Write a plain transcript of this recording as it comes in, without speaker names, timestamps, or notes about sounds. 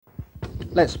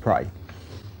Let's pray.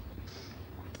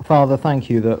 Father, thank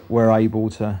you that we're able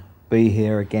to be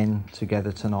here again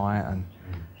together tonight.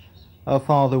 And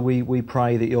Father, we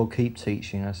pray that you'll keep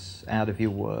teaching us out of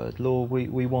your word. Lord,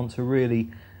 we want to really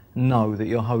know that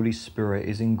your Holy Spirit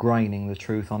is ingraining the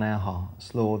truth on our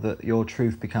hearts. Lord, that your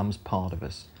truth becomes part of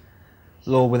us.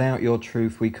 Lord, without your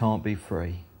truth we can't be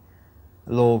free.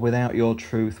 Lord, without your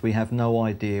truth we have no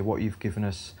idea what you've given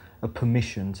us a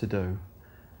permission to do.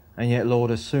 And yet,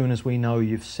 Lord, as soon as we know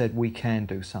you've said we can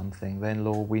do something, then,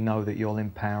 Lord, we know that you'll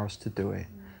empower us to do it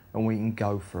and we can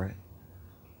go for it.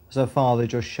 So, Father,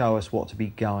 just show us what to be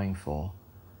going for.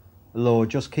 Lord,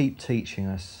 just keep teaching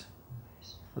us.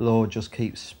 Lord, just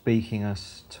keep speaking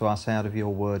to us out of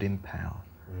your word in power.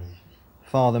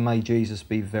 Father, may Jesus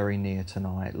be very near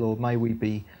tonight. Lord, may we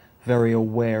be very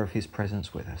aware of his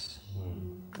presence with us.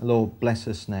 Lord, bless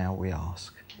us now, we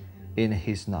ask. In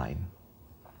his name.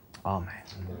 Amen.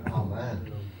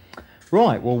 Amen.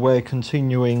 Right, well, we're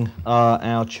continuing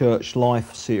our church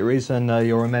life series, and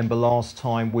you'll remember last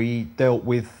time we dealt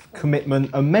with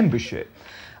commitment and membership.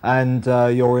 And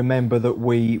you'll remember that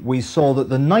we saw that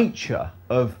the nature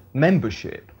of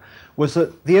membership was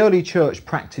that the early church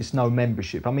practiced no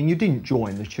membership. I mean, you didn't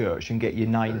join the church and get your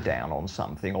name down on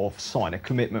something or sign a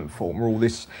commitment form or all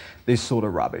this sort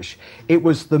of rubbish. It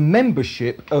was the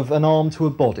membership of an arm to a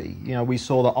body. You know, we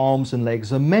saw that arms and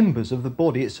legs are members of the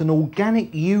body. It's an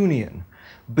organic union,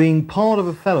 being part of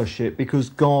a fellowship because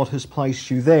God has placed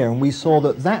you there. And we saw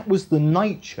that that was the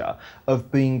nature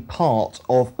of being part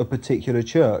of a particular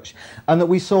church. And that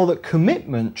we saw that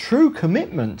commitment, true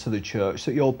commitment to the church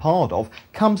that you're part of,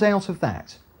 comes out of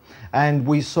that. And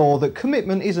we saw that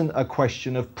commitment isn't a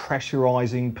question of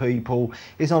pressurising people.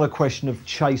 It's not a question of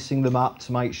chasing them up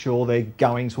to make sure they're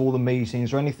going to all the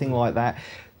meetings or anything like that.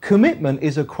 Commitment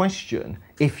is a question,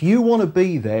 if you want to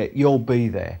be there, you'll be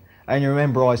there. And you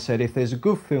remember I said, if there's a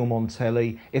good film on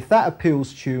telly, if that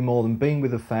appeals to you more than being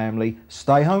with a family,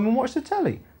 stay home and watch the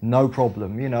telly. No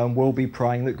problem, you know, and we'll be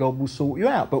praying that God will sort you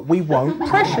out. But we won't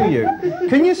pressure you.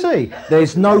 Can you see?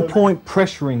 There's no point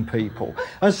pressuring people.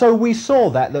 And so we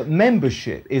saw that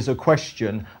membership is a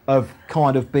question of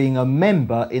kind of being a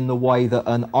member in the way that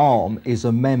an arm is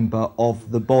a member of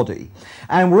the body.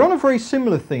 And we're on a very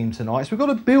similar theme tonight, so we've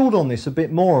got to build on this a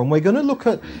bit more, and we're going to look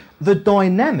at the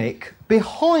dynamic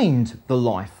behind the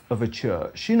life of a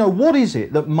church. You know, what is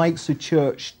it that makes a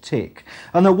church tick?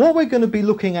 And that what we're going to be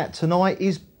looking at tonight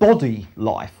is body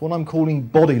life, what I'm calling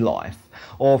body life.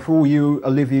 Or for all you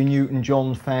Olivia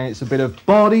Newton-John fans, it's a bit of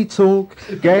body talk.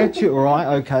 Get you? All right,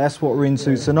 okay, that's what we're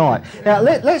into tonight. Now,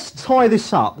 let's tie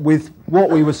this up with what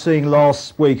we were seeing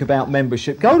last week about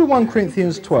membership. Go to 1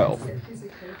 Corinthians 12.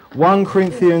 1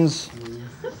 Corinthians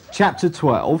chapter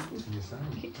 12.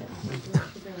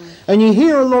 And you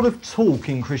hear a lot of talk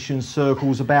in Christian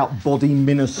circles about body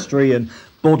ministry and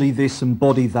body this and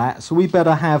body that, so we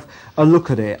better have a look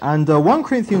at it. And 1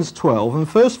 Corinthians 12, and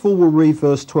first of all we'll read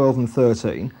verse 12 and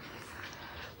 13.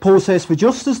 Paul says, "For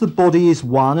just as the body is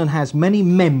one and has many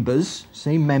members,"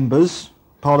 see, members,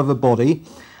 part of a body,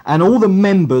 "and all the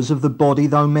members of the body,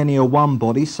 though many are one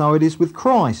body, so it is with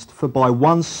Christ. For by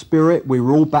one Spirit we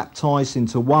were all baptized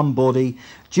into one body,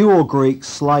 Jew or Greek,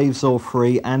 slaves or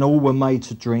free, and all were made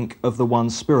to drink of the one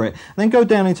Spirit." And then go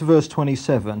down into verse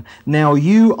 27. "Now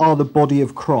you are the body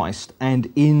of Christ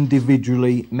and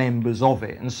individually members of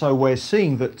it." And so we're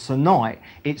seeing that tonight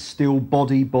it's still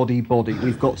body, body, body.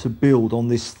 We've got to build on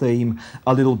this theme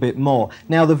a little bit more.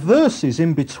 Now the verses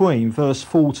in between, verse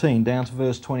 14 down to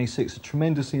verse 26, are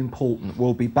tremendously important.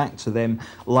 We'll be back to them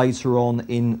later on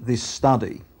in this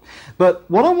study. But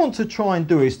what I want to try and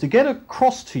do is to get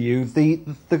across to you the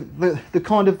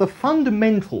kind of the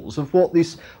fundamentals of what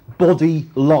this body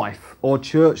life or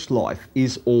church life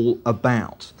is all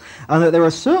about. And that there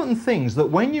are certain things that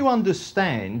when you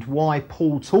understand why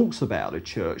Paul talks about a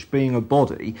church being a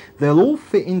body, they'll all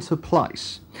fit into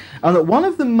place. And that one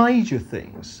of the major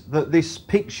things that this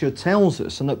picture tells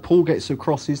us and that Paul gets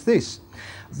across is this,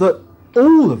 that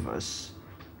all of us,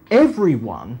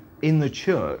 everyone in the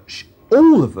church,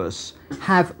 all of us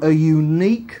have a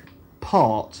unique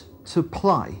part to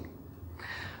play.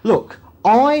 Look,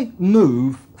 I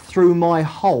move through my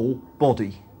whole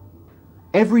body,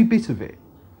 every bit of it.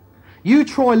 You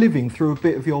try living through a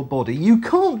bit of your body, you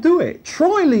can't do it.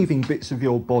 Try leaving bits of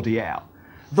your body out.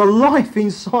 The life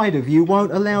inside of you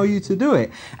won't allow you to do it.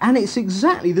 And it's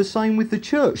exactly the same with the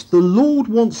church. The Lord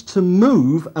wants to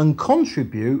move and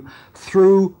contribute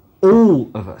through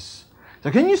all of us. So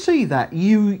can you see that?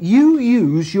 You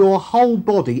use your whole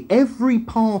body, every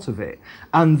part of it,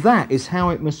 and that is how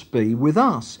it must be with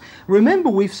us. Remember,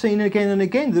 we've seen again and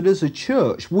again that as a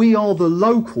church, we are the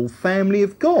local family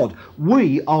of God.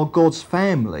 We are God's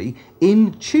family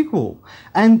in Chigwell.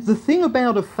 And the thing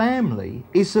about a family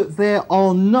is that there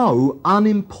are no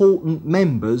unimportant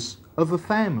members of a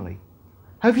family.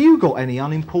 Have you got any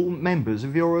unimportant members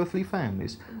of your earthly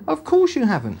families? Of course you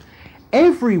haven't.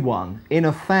 Everyone in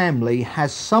a family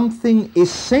has something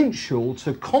essential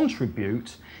to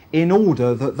contribute in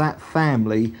order that that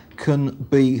family can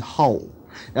be whole.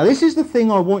 Now, this is the thing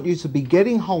I want you to be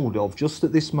getting hold of just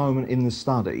at this moment in the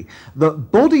study,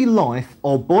 that body life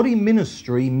or body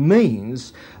ministry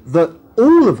means that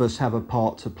all of us have a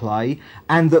part to play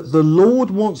and that the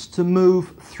Lord wants to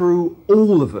move through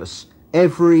all of us,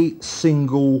 every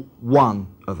single one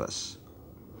of us.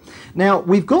 Now,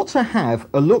 we've got to have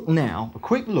a look now, a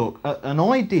quick look at an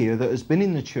idea that has been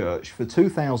in the church for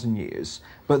 2,000 years,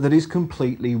 but that is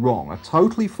completely wrong, a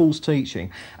totally false teaching.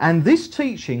 And this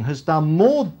teaching has done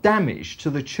more damage to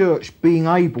the church being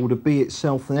able to be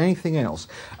itself than anything else.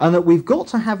 And that we've got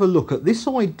to have a look at this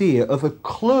idea of a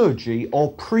clergy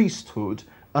or priesthood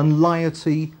and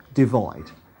laity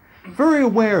divide. Very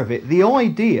aware of it, the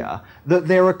idea that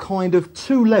there are kind of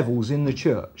two levels in the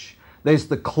church. There's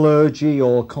the clergy,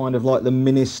 or kind of like the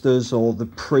ministers or the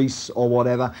priests or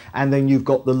whatever, and then you've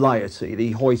got the laity,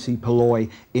 the hoity polloi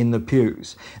in the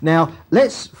pews. Now,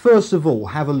 let's first of all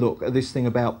have a look at this thing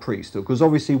about priesthood, because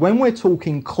obviously when we're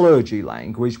talking clergy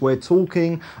language, we're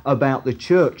talking about the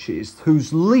churches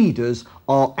whose leaders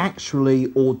are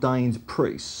actually ordained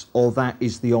priests, or that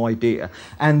is the idea.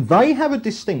 And they have a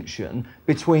distinction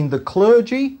between the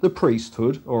clergy, the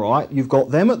priesthood, all right, you've got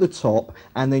them at the top,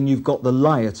 and then you've got the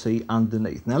laity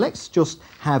underneath. Now let's just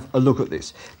have a look at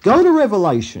this. Go to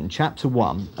Revelation chapter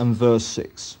 1 and verse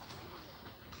 6.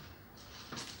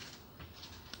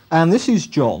 And this is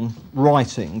John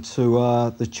writing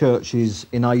to the churches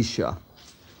in Asia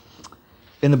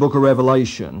in the book of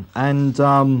Revelation. And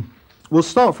we'll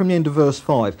start from the end of verse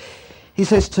 5. He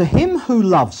says, "To him who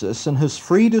loves us and has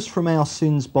freed us from our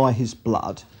sins by his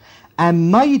blood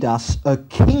and made us a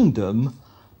kingdom,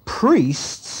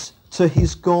 priests to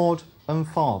his God and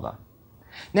Father."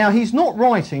 Now, he's not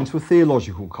writing to a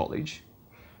theological college.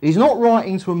 He's not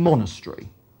writing to a monastery.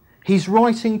 He's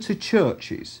writing to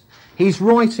churches. He's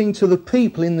writing to the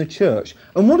people in the church.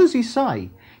 And what does he say?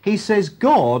 He says,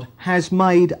 God has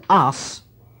made us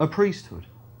a priesthood.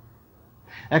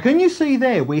 Now, can you see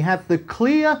there, we have the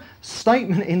clear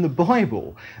statement in the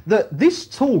Bible that this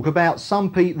talk about some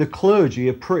people, the clergy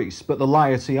are priests, but the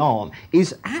laity aren't,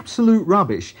 is absolute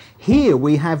rubbish. Here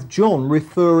we have John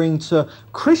referring to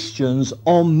Christians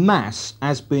en masse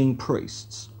as being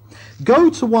priests. Go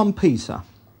to 1 Peter.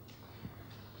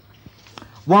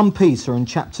 1 Peter in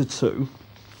chapter 2,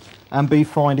 and be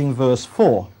finding verse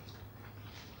 4.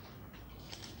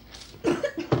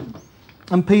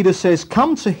 And Peter says,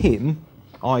 "Come to him,"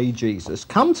 i.e. Jesus,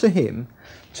 "come to him,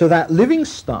 to that living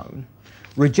stone,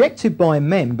 rejected by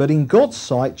men, but in God's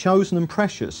sight chosen and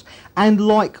precious, and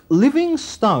like living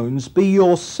stones be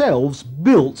yourselves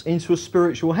built into a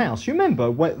spiritual house." You remember,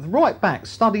 right back,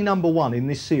 study number 1 in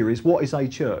this series, what is a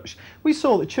church? We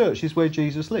saw that church is where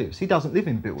Jesus lives. He doesn't live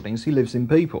in buildings, he lives in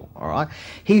people, all right?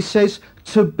 He says,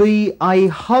 to be a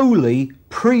holy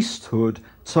priesthood,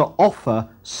 to offer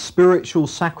spiritual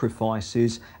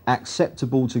sacrifices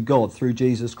acceptable to God through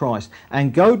Jesus Christ.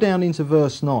 And go down into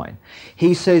verse 9.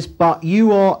 He says, "But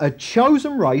you are a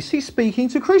chosen race." He's speaking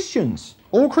to Christians,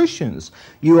 all Christians.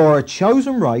 "You are a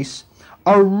chosen race,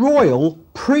 a royal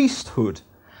priesthood,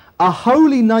 a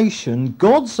holy nation,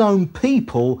 God's own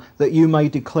people, that you may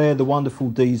declare the wonderful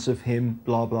deeds of him,"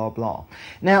 blah, blah, blah.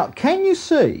 Now, can you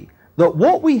see that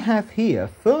what we have here,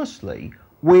 firstly,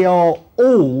 we are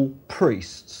all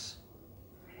priests.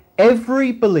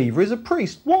 Every believer is a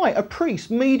priest. Why? A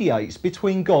priest mediates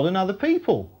between God and other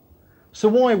people. So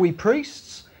why are we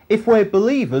priests? If we're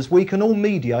believers, we can all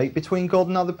mediate between God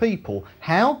and other people.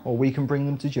 How? Or we can bring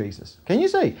them to Jesus. Can you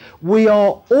see? We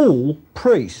are all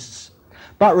priests.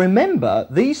 But remember,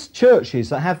 these churches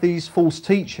that have these false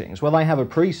teachings, where they have a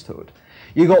priesthood,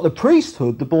 you've got the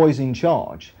priesthood, the boys in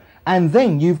charge, and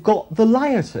then you've got the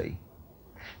laity.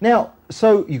 Now,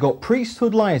 so you've got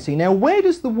priesthood, laity. Now, where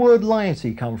does the word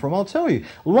laity come from? I'll tell you.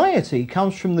 Laity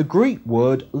comes from the Greek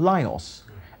word laos.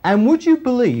 And would you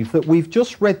believe that we've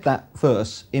just read that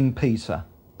verse in Peter?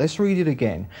 Let's read it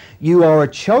again. "You are a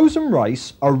chosen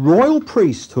race, a royal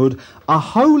priesthood, a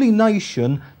holy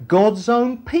nation, God's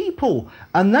own people."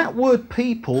 And that word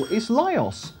people is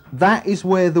laos. That is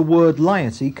where the word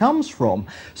laity comes from.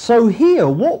 So here,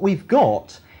 what we've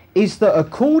got is that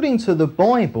according to the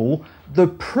Bible, the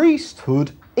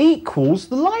priesthood equals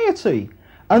the laity.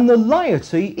 And the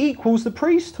laity equals the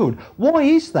priesthood. Why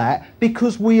is that?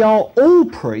 Because we are all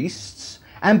priests,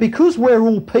 and because we're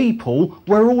all people,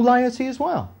 we're all laity as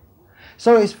well.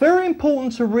 So it's very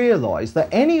important to realise that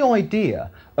any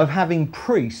idea of having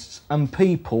priests and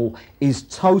people is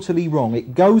totally wrong.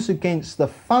 It goes against the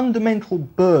fundamental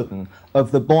burden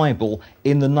of the Bible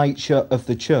in the nature of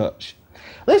the church.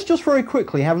 Let's just very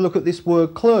quickly have a look at this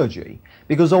word clergy,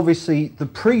 because obviously the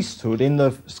priesthood, in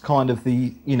the kind of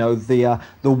the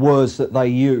words that they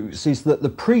use, is that the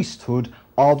priesthood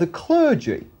are the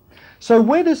clergy. So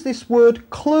where does this word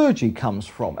clergy comes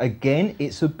from? Again,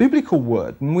 it's a biblical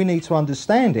word and we need to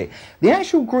understand it. The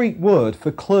actual Greek word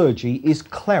for clergy is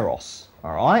kleros,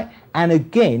 all right? And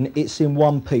again, it's in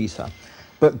 1 Peter.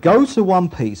 But go to 1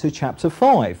 Peter chapter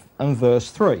 5 and verse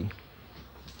 3.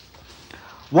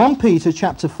 1 Peter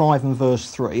chapter 5 and verse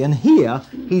 3, and here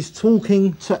he's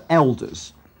talking to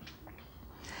elders.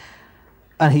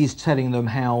 And he's telling them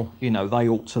how, they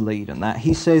ought to lead and that.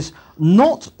 He says,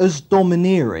 not as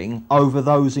domineering over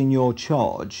those in your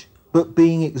charge, but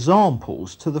being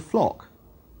examples to the flock.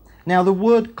 Now the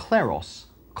word kleros,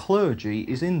 clergy,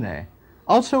 is in there.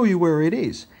 I'll tell you where it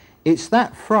is. It's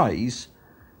that phrase,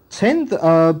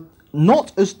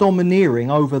 not as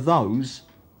domineering over those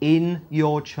in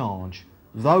your charge.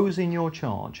 Those in your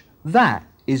charge. That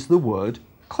is the word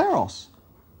kleros.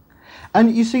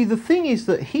 And you see, the thing is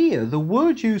that here, the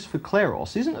word used for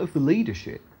kleros isn't of the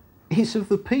leadership. It's of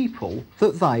the people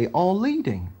that they are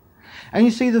leading. And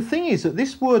you see, the thing is that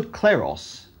this word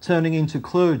kleros, turning into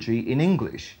clergy in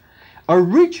English,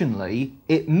 originally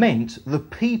it meant the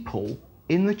people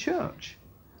in the church.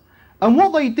 And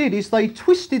what they did is they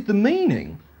twisted the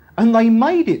meaning and they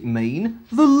made it mean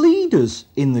the leaders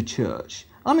in the church.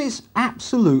 I mean, it's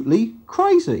absolutely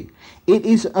crazy. It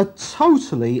is a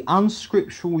totally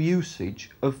unscriptural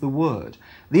usage of the word.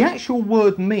 The actual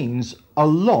word means a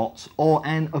lot or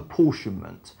an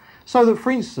apportionment. So that,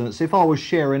 for instance, if I was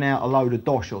sharing out a load of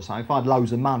dosh or something, if I had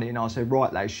loads of money and I said,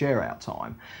 right, lads, share out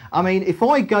time. I mean, if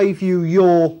I gave you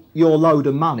your load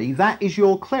of money, that is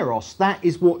your kleros. That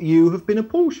is what you have been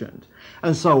apportioned.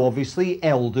 And so obviously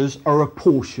elders are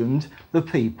apportioned the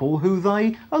people who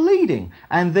they are leading.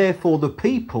 And therefore the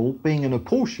people, being an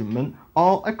apportionment,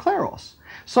 are a kleros.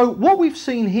 So what we've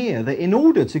seen here, that in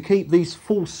order to keep these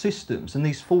false systems and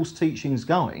these false teachings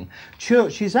going,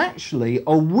 churches actually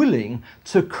are willing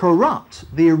to corrupt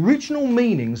the original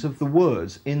meanings of the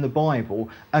words in the Bible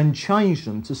and change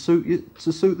them to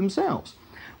suit themselves.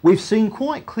 We've seen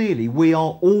quite clearly we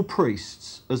are all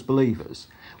priests as believers.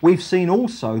 We've seen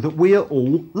also that we are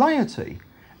all laity.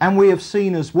 And we have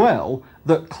seen as well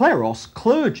that kleros,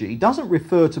 clergy, doesn't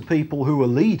refer to people who are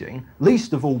leading,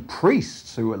 least of all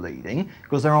priests who are leading,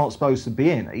 because there aren't supposed to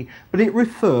be any, but it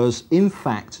refers in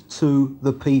fact to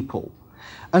the people.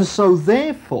 And so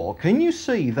therefore, can you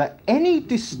see that any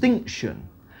distinction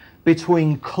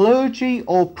between clergy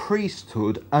or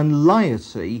priesthood and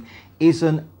laity is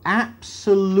an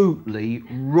absolutely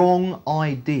wrong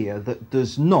idea that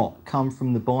does not come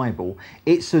from the Bible.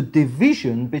 It's a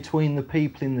division between the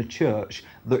people in the church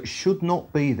that should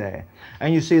not be there.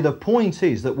 And you see, the point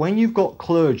is that when you've got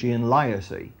clergy and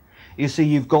laity, you see,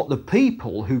 you've got the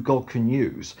people who God can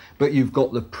use, but you've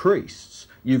got the priests,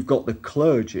 you've got the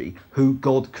clergy who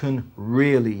God can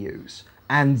really use.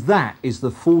 And that is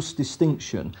the false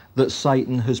distinction that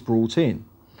Satan has brought in.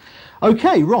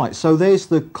 Okay, right, so there's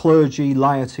the clergy,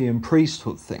 laity and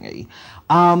priesthood thingy.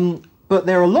 But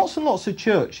there are lots and lots of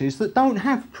churches that don't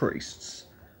have priests.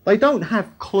 They don't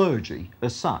have clergy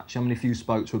as such. I mean, if you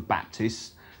spoke to a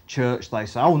Baptist church, they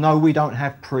say, oh no, we don't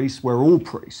have priests, we're all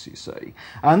priests, you see.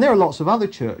 And there are lots of other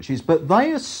churches, but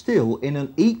they are still in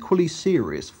an equally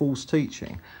serious false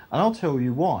teaching. And I'll tell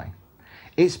you why.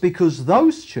 It's because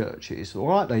those churches, all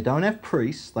right, they don't have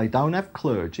priests, they don't have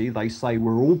clergy, they say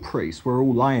we're all priests, we're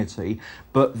all laity,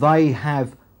 but they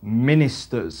have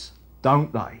ministers,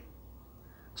 don't they?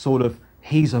 Sort of,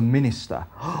 he's a minister.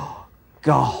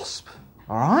 Gasp,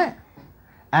 all right?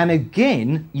 And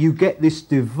again, you get this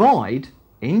divide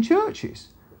in churches.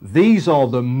 These are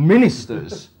the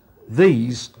ministers,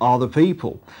 these are the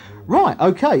people. Right,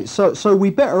 okay, so we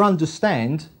better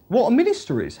understand what a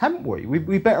minister is, haven't we?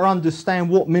 We better understand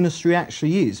what ministry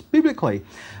actually is, biblically.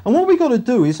 And what we've got to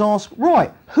do is ask, right,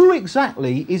 who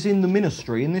exactly is in the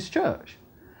ministry in this church?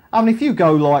 I mean, if you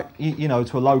go like, you know,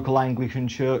 to a local Anglican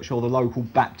church or the local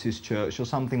Baptist church or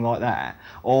something like that,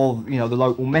 or, you know, the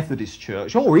local Methodist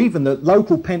church, or even the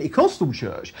local Pentecostal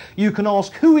church, you can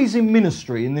ask who is in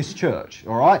ministry in this church,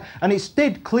 all right? And it's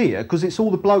dead clear because it's all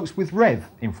the blokes with Rev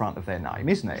in front of their name,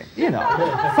 isn't it? You know,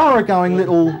 thoroughgoing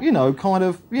little, you know, kind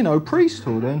of, you know,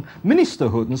 priesthood and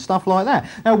ministerhood and stuff like that.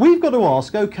 Now, we've got to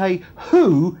ask, okay,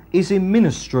 who is in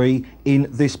ministry in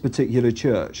this particular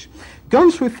church? Go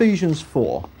to Ephesians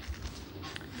 4.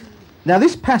 Now,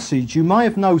 this passage, you may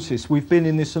have noticed, we've been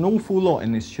in this an awful lot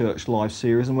in this Church Life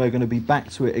series, and we're going to be back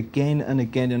to it again and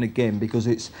again and again because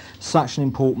it's such an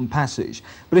important passage.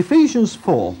 But Ephesians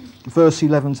 4, verse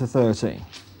 11 to 13.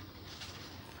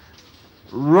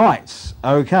 Right,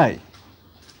 okay.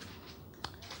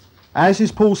 As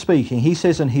is Paul speaking, he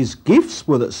says, and his gifts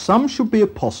were that some should be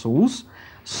apostles,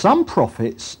 some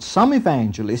prophets, some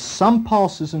evangelists, some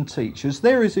pastors and teachers.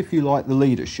 There is, if you like, the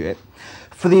leadership.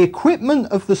 For the equipment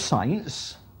of the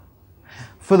saints,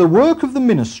 for the work of the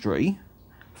ministry,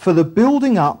 for the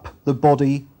building up the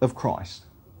body of Christ.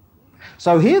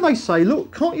 So here they say,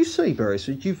 look, can't you see,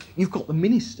 Beresford, you've got the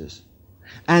ministers.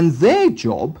 And their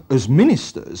job as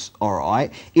ministers, all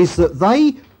right, is that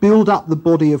they build up the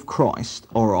body of Christ,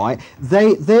 all right.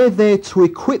 They're there to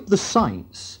equip the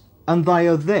saints, and they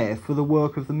are there for the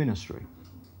work of the ministry.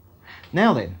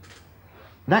 Now then,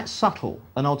 that's subtle,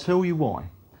 and I'll tell you why.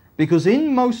 Because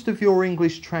in most of your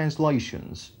English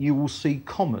translations, you will see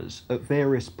commas at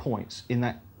various points in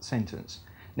that sentence.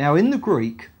 Now, in the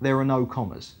Greek, there are no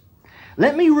commas.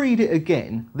 Let me read it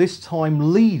again, this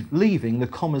time leaving the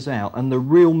commas out, and the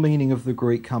real meaning of the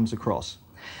Greek comes across.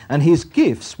 And his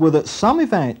gifts were that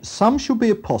some should be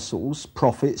apostles,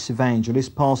 prophets, evangelists,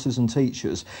 pastors and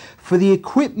teachers, for the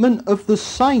equipment of the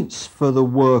saints for the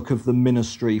work of the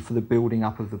ministry, for the building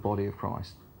up of the body of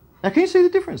Christ. Now, can you see the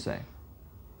difference there?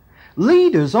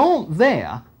 Leaders aren't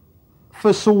there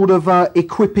for sort of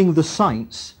equipping the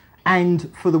saints and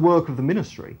for the work of the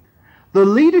ministry. The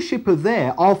leadership are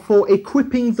there are for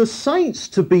equipping the saints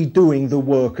to be doing the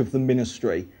work of the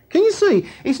ministry. Can you see?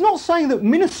 It's not saying that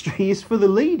ministry is for the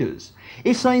leaders.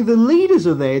 It's saying the leaders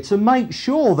are there to make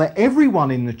sure that everyone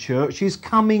in the church is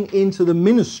coming into the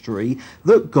ministry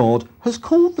that God has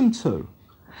called them to.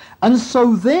 And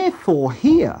so therefore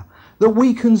here, that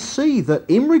we can see that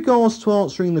in regards to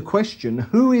answering the question,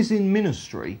 who is in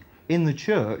ministry in the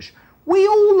church, we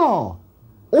all are.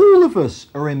 All of us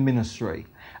are in ministry.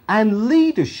 And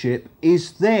leadership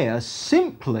is there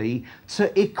simply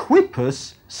to equip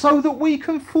us so that we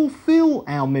can fulfill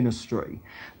our ministry.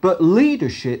 But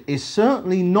leadership is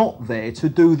certainly not there to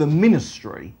do the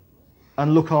ministry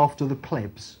and look after the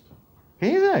plebs.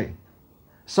 Can you see?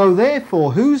 So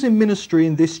therefore, who's in ministry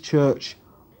in this church?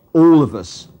 All of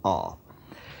us are.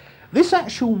 This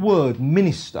actual word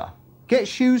minister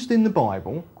gets used in the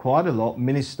Bible quite a lot,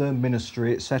 minister,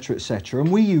 ministry, etc., etc., and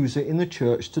we use it in the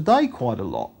church today quite a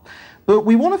lot. But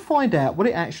we want to find out what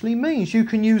it actually means. You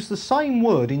can use the same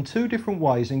word in two different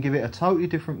ways and give it a totally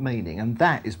different meaning, and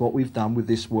that is what we've done with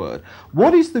this word.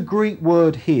 What is the Greek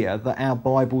word here that our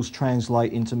Bibles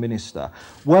translate into minister?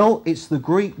 Well, it's the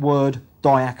Greek word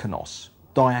diakonos.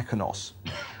 Diakonos.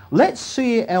 Let's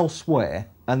see it elsewhere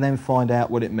and then find out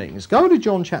what it means. Go to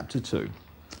John chapter 2.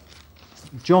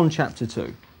 John chapter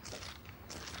 2.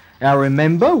 Now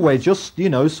remember, we're just,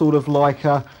 sort of like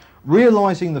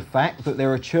realising the fact that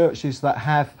there are churches that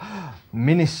have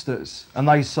ministers and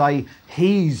they say,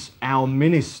 he's our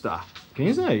minister. Can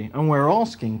you see? And we're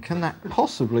asking, can that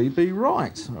possibly be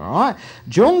right? All right.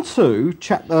 John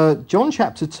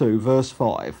chapter 2, verse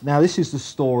 5. Now, this is the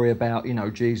story about,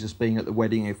 Jesus being at the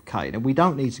wedding of Cana. And we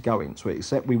don't need to go into it,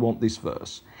 except we want this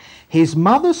verse. His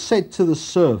mother said to the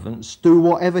servants, do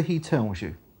whatever he tells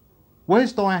you.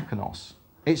 Where's diakonos?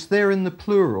 It's there in the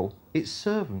plural. It's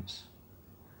servants.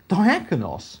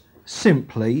 Diakonos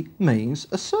simply means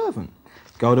a servant.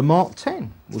 Go to Mark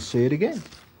 10. We'll see it again.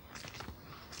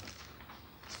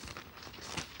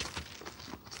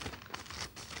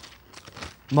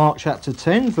 Mark chapter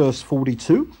 10, verse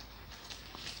 42.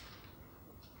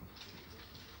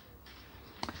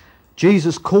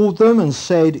 Jesus called them and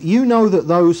said, you know that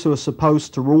those who are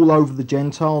supposed to rule over the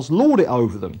Gentiles lord it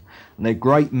over them, and their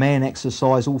great men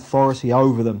exercise authority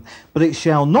over them. But it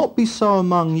shall not be so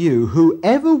among you.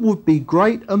 Whoever would be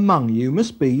great among you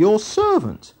must be your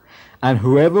servant, and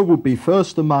whoever would be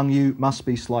first among you must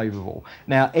be slave of all.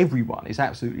 Now, everyone is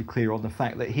absolutely clear on the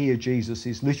fact that here Jesus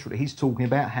is literally, he's talking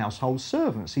about household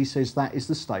servants. He says that is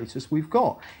the status we've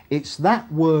got. It's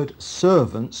that word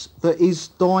servants that is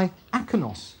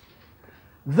diakonos.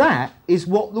 That is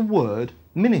what the word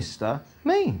minister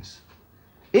means.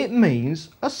 It means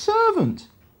a servant.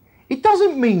 It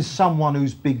doesn't mean someone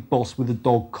who's big boss with a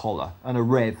dog collar and a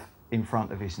rev in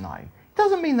front of his name. It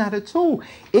doesn't mean that at all.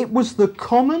 It was the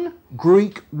common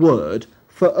Greek word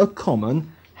for a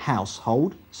common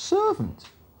household servant.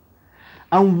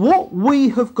 And what we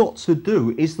have got to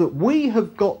do is that we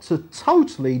have got to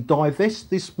totally divest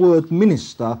this word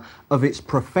minister of its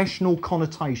professional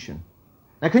connotation.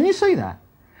 Now, can you see that?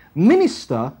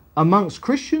 Minister amongst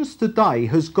Christians today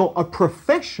has got a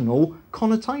professional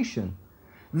connotation.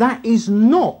 That is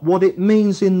not what it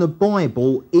means in the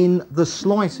Bible in the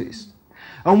slightest.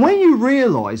 And when you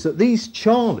realise that these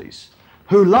Charlies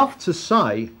who love to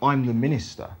say, I'm the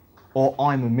minister, or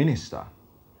I'm a minister,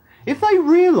 if they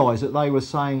realised that they were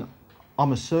saying,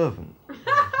 I'm a servant,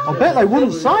 I bet they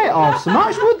wouldn't say it half so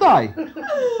much, would they?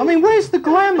 I mean, where's the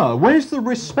glamour? Where's the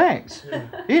respect?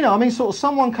 You know, I mean, sort of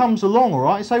someone comes along, all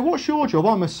right, and say, what's your job?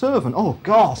 I'm a servant. Oh,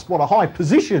 gasp, what a high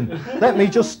position. Let me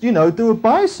just, you know, do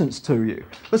obeisance to you.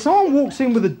 But someone walks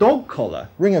in with a dog collar,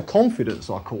 ring of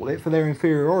confidence, I call it, for their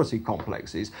inferiority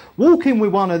complexes, walk in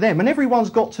with one of them, and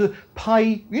everyone's got to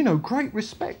pay, you know, great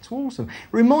respect towards them. It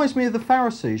reminds me of the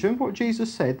Pharisees. Remember what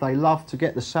Jesus said? They love to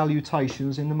get the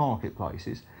salutations in the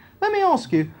marketplaces. Let me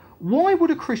ask you, why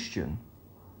would a Christian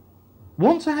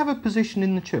want to have a position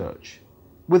in the church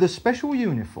with a special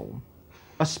uniform,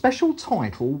 a special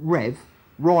title, Rev,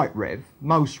 Right Rev,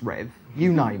 Most Rev,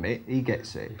 you name it, he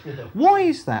gets it? Why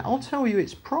is that? I'll tell you,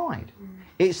 it's pride.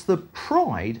 It's the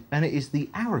pride and it is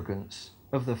the arrogance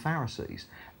of the Pharisees.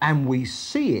 And we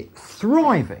see it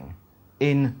thriving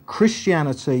in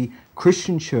Christianity,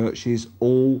 Christian churches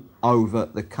all over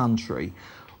the country.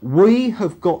 We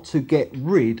have got to get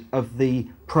rid of the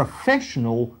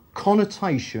professional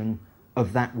connotation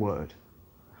of that word.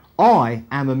 I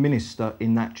am a minister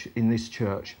in this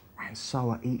church, and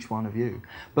so are each one of you.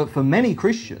 But for many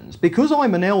Christians, because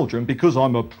I'm an elder and because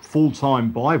I'm a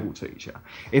full-time Bible teacher,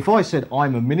 if I said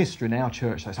I'm a minister in our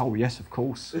church, they say, oh yes, of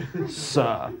course,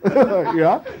 sir.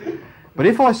 Yeah? But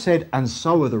if I said, and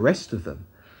so are the rest of them,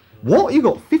 what? You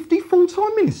got 50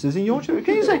 full-time ministers in your church?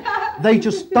 Can you say? They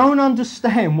just don't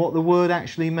understand what the word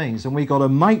actually means, and we've got to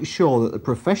make sure that the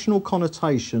professional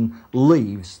connotation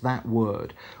leaves that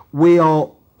word. We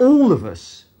are, all of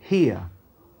us here,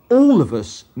 all of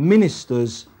us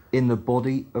ministers in the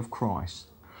body of Christ.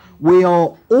 We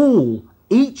are all,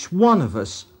 each one of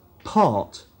us,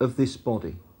 part of this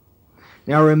body.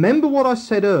 Now remember what I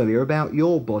said earlier about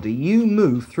your body. You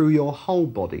move through your whole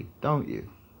body, don't you?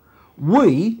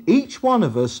 We, each one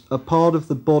of us, are part of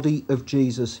the body of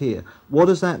Jesus here. What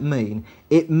does that mean?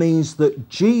 It means that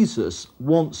Jesus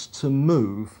wants to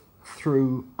move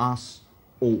through us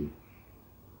all.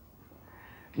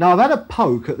 Now, I've had a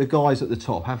poke at the guys at the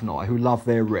top, haven't I, who love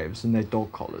their revs and their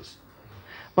dog collars.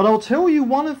 But I'll tell you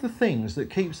one of the things that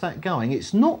keeps that going,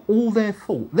 it's not all their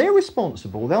fault. They're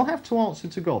responsible. They'll have to answer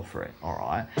to God for it, all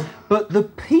right? But the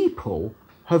people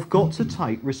have got to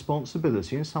take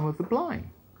responsibility and some of the blame.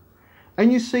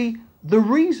 And you see, the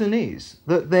reason is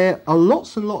that there are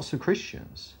lots and lots of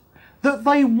Christians that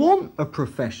they want a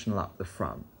professional up the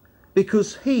front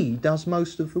because he does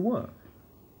most of the work.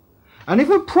 And if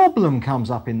a problem comes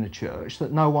up in the church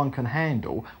that no one can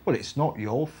handle, well, it's not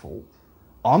your fault.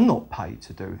 I'm not paid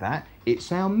to do that.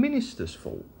 It's our minister's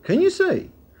fault. Can you see?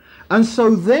 And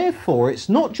so therefore, it's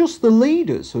not just the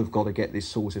leaders who have got to get this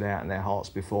sorted out in their hearts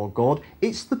before God,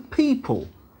 it's the people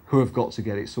who have got to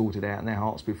get it sorted out in their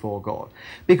hearts before God.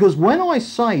 Because when I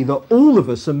say that all of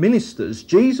us are ministers,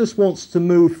 Jesus wants to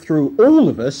move through all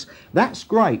of us, that's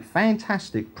great,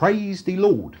 fantastic, praise the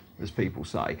Lord, as people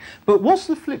say. But what's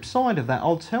the flip side of that?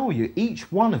 I'll tell you, each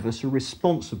one of us are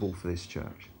responsible for this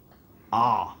church.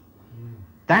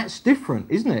 That's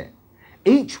different, isn't it?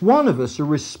 Each one of us are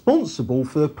responsible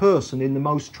for the person in the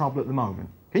most trouble at the moment.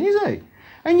 Can you see?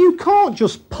 And you can't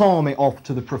just palm it off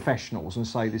to the professionals and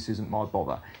say, this isn't my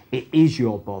bother. It is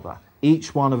your bother.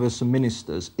 Each one of us are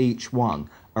ministers. Each one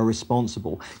are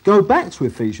responsible. Go back to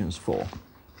Ephesians 4.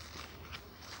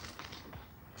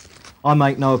 I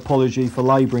make no apology for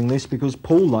labouring this because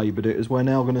Paul laboured it, as we're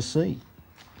now going to see.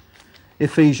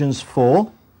 Ephesians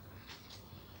 4.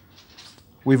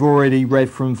 We've already read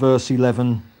from verse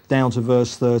 11 down to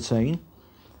verse 13.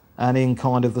 And in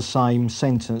kind of the same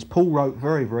sentence. Paul wrote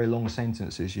very, very long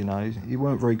sentences, you know. He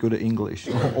weren't very good at English,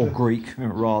 or Greek,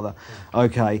 rather.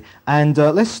 Okay, and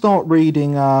let's start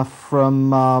reading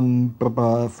from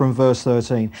verse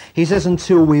 13. He says,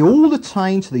 until we all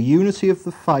attain to the unity of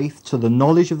the faith, to the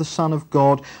knowledge of the Son of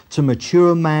God, to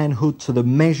mature manhood, to the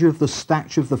measure of the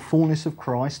stature of the fullness of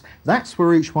Christ. That's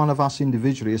where each one of us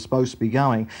individually is supposed to be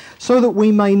going. So that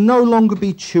we may no longer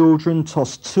be children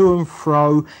tossed to and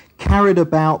fro, carried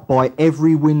about by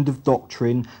every wind of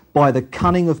doctrine, by the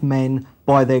cunning of men,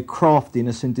 by their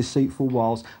craftiness and deceitful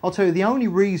wiles. I'll tell you, the only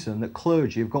reason that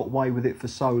clergy have got away with it for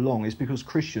so long is because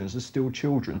Christians are still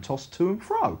children tossed to and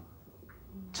fro,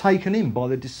 taken in by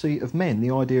the deceit of men,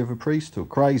 the idea of a priesthood.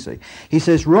 Crazy. He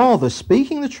says, rather,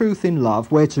 speaking the truth in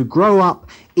love, we're to grow up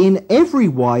in every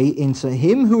way into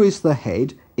him who is the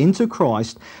head, into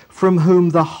Christ, from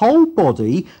whom the whole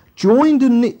body, joined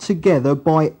and knit together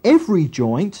by every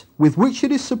joint with which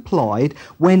it is supplied,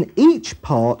 when each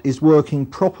part is working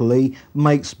properly,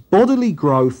 makes bodily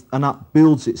growth and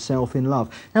upbuilds itself in love.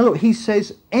 Now look, he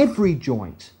says every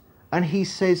joint, and he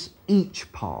says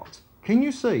each part. Can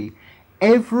you see?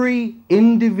 Every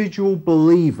individual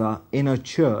believer in a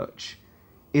church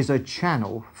is a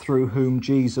channel through whom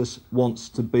Jesus wants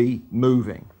to be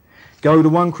moving. Go to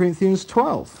 1 Corinthians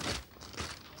 12.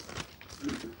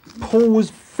 Paul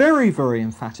was very, very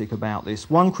emphatic about this.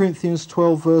 1 Corinthians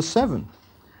 12 verse 7.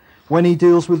 When he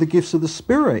deals with the gifts of the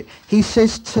Spirit, he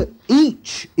says to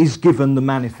each is given the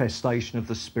manifestation of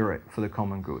the Spirit for the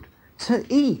common good. To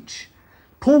each.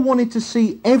 Paul wanted to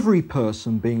see every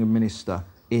person being a minister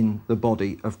in the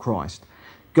body of Christ.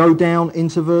 Go down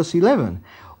into verse 11.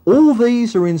 All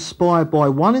these are inspired by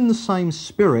one and the same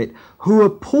Spirit, who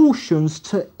apportions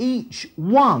to each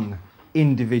one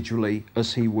individually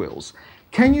as he wills.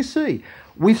 Can you see?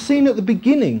 We've seen at the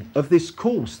beginning of this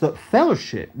course that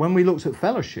fellowship, when we looked at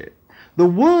fellowship, the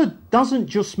word doesn't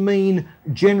just mean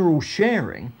general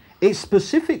sharing, it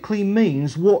specifically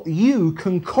means what you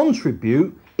can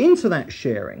contribute into that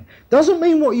sharing. Doesn't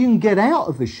mean what you can get out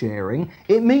of the sharing,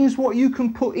 it means what you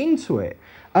can put into it.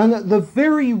 And at the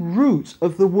very root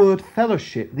of the word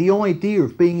fellowship, the idea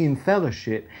of being in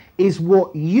fellowship, is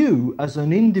what you as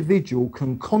an individual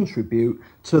can contribute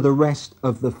to the rest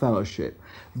of the fellowship.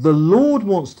 The Lord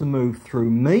wants to move through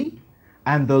me,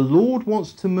 and the Lord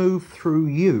wants to move through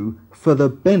you for the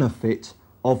benefit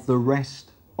of the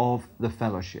rest of the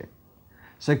fellowship.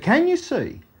 So can you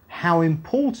see how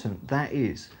important that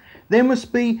is? There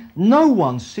must be no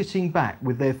one sitting back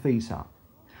with their feet up.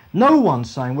 No one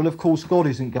saying, well, of course, God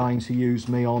isn't going to use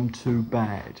me, I'm too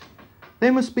bad.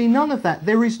 There must be none of that.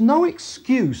 There is no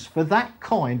excuse for that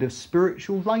kind of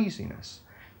spiritual laziness.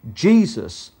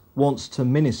 Jesus wants to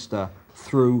minister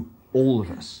through all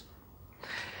of us.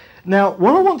 Now,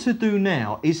 what I want to do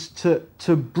now is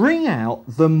to bring out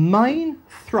the main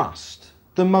thrust,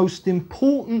 the most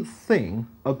important thing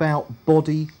about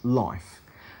body life.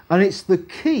 And it's the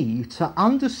key to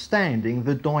understanding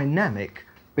the dynamic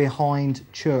behind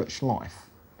church life.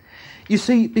 You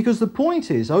see, because the point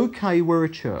is, okay, we're a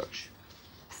church.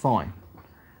 Fine.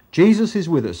 Jesus is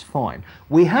with us. Fine.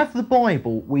 We have the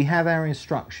Bible. We have our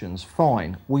instructions.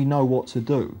 Fine. We know what to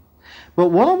do. But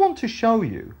what I want to show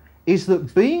you is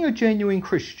that being a genuine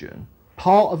Christian,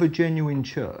 part of a genuine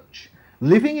church,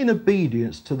 living in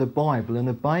obedience to the Bible and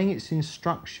obeying its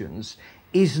instructions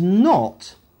is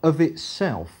not of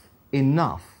itself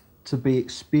enough to be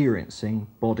experiencing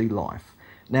body life.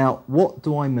 Now, what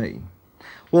do I mean?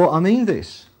 Well, I mean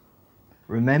this.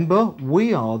 Remember,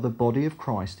 we are the body of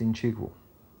Christ in Chigwell.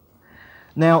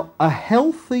 Now, a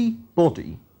healthy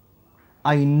body,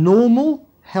 a normal,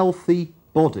 healthy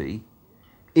body,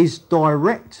 is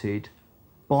directed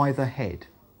by the head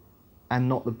and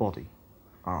not the body.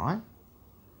 All right?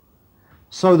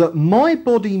 So that my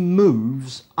body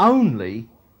moves only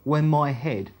when my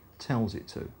head tells it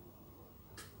to.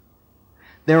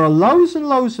 There are loads and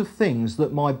loads of things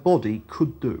that my body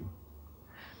could do.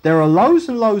 There are loads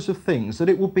and loads of things that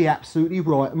it would be absolutely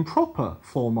right and proper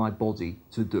for my body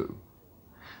to do.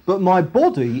 But my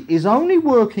body is only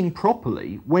working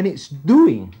properly when it's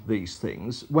doing these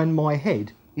things when my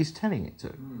head is telling it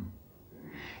to.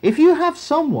 If you have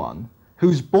someone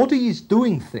whose body is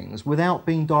doing things without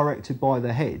being directed by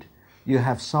the head, you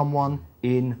have someone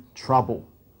in trouble.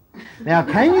 Now,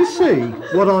 can you see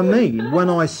what I mean when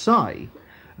I say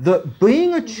that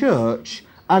being a church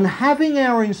and having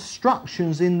our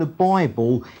instructions in the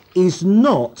Bible is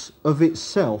not of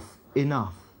itself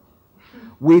enough?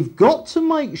 We've got to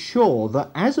make sure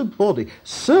that as a body,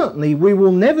 certainly we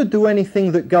will never do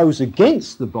anything that goes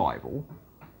against the Bible,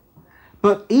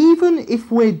 but even if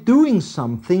we're doing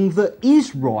something that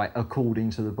is right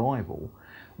according to the Bible,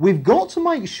 we've got to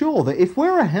make sure that if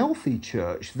we're a healthy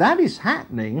church, that is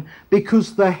happening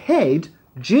because the head,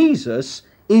 Jesus,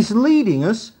 is leading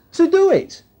us to do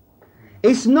it.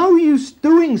 It's no use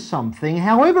doing something,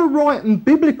 however right and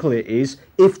biblical it is,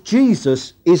 if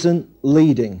Jesus isn't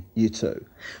leading you to.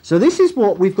 So this is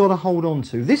what we've got to hold on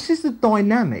to. This is the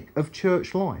dynamic of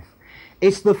church life.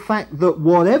 It's the fact that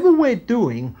whatever we're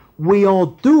doing, we are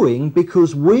doing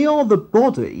because we are the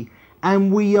body,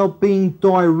 And we are being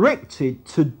directed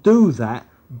to do that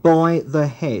by the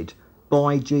head,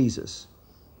 by Jesus.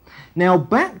 Now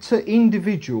back to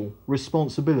individual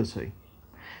responsibility.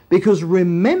 Because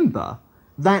remember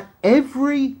that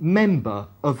every member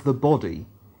of the body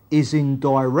is in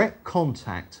direct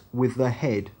contact with the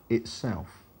head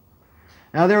itself.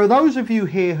 Now there are those of you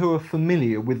here who are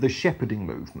familiar with the shepherding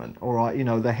movement, all right, you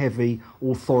know, the heavy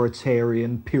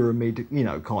authoritarian pyramid, you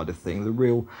know, kind of thing,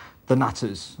 the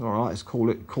nutters, all right, let's call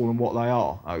them what they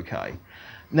are, okay.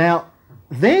 Now,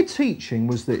 their teaching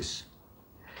was this.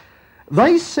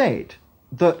 They said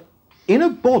that in a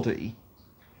body,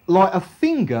 like a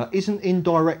finger isn't in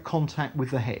direct contact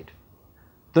with the head.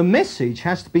 The message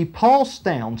has to be passed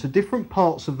down to different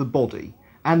parts of the body,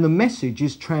 and the message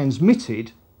is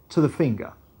transmitted to the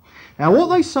finger. Now what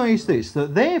they say is this,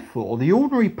 that therefore the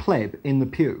ordinary pleb in the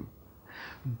pew,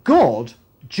 God,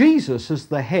 Jesus as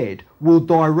the head, will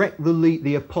direct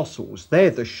the apostles. They're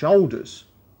the shoulders.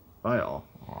 They are,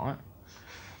 all right.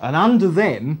 And under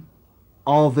them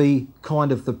are the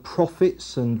kind of the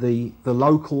prophets and the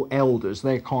local elders.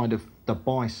 They're kind of the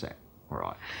bicep. All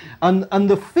right. And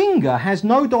the finger has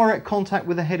no direct contact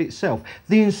with the head itself.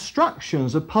 The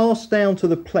instructions are passed down to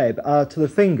the pleb, to the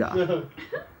finger,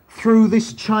 through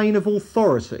this chain of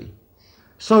authority.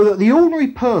 So that the ordinary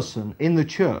person in the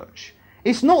church,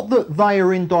 it's not that they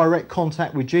are in direct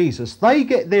contact with Jesus. They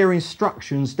get their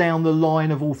instructions down the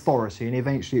line of authority and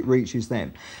eventually it reaches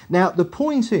them. Now, the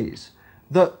point is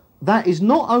that that is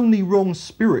not only wrong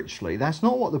spiritually, that's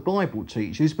not what the Bible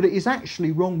teaches, but it is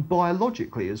actually wrong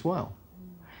biologically as well.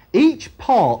 Each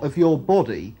part of your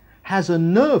body has a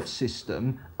nerve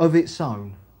system of its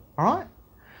own, all right?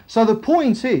 So the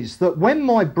point is that when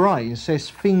my brain says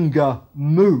finger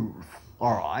move,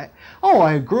 all right, oh,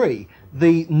 I agree,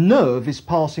 the nerve is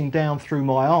passing down through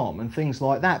my arm and things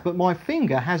like that, but my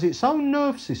finger has its own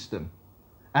nerve system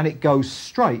and it goes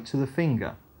straight to the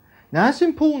finger. Now it's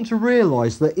important to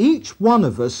realise that each one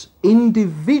of us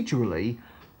individually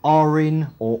are in,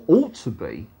 or ought to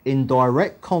be, in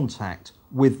direct contact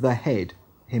with the head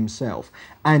himself.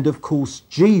 And of course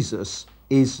Jesus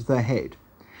is the head.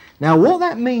 Now what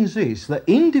that means is that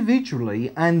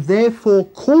individually and therefore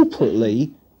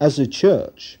corporately as a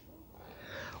church,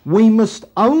 we must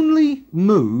only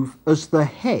move as the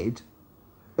head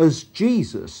as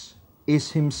Jesus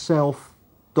is himself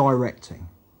directing.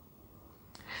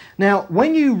 Now,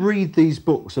 when you read these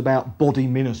books about body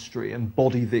ministry and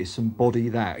body this and body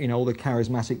that, you know, all the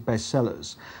charismatic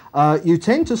bestsellers, you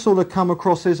tend to sort of come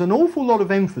across there's an awful lot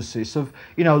of emphasis of,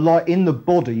 you know, like in the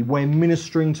body, we're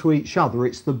ministering to each other.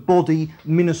 It's the body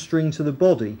ministering to the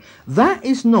body. That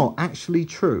is not actually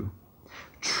true.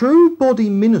 True body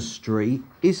ministry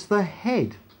is the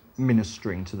head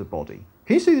ministering to the body.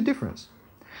 Can you see the difference?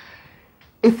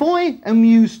 If I am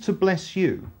used to bless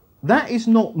you, that is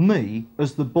not me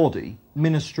as the body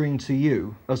ministering to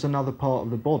you as another part of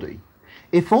the body.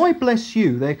 If I bless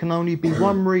you, there can only be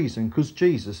one reason, because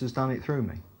Jesus has done it through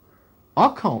me.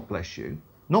 I can't bless you,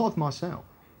 not of myself.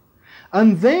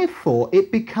 And therefore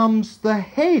it becomes the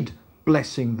head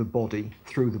blessing the body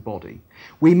through the body.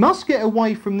 We must get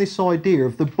away from this idea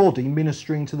of the body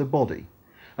ministering to the body.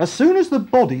 As soon as the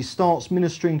body starts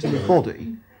ministering to the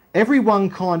body, everyone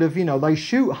kind of, you know, they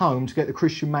shoot home to get the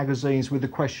Christian magazines with the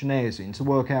questionnaires in to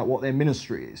work out what their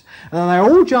ministry is. And then they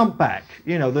all jump back,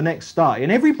 you know, the next day,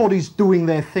 and everybody's doing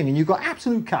their thing, and you've got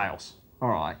absolute chaos. All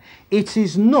right. It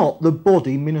is not the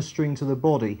body ministering to the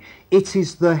body. It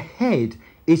is the head.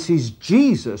 It is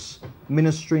Jesus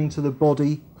ministering to the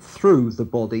body through the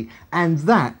body. And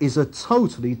that is a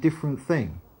totally different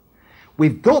thing.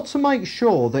 We've got to make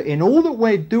sure that in all that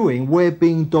we're doing, we're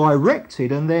being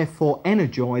directed and therefore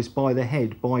energised by the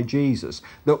head, by Jesus.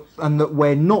 And that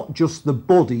we're not just the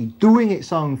body doing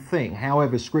its own thing,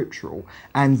 however scriptural,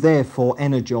 and therefore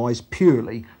energised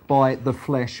purely by the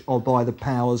flesh or by the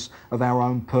powers of our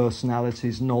own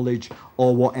personalities, knowledge,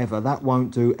 or whatever. That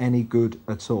won't do any good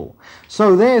at all.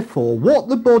 So therefore, what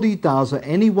the body does at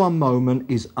any one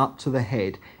moment is up to the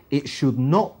head. It should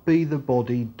not be the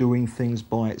body doing things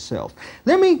by itself.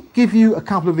 Let me give you a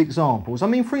couple of examples. I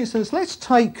mean, for instance, let's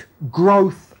take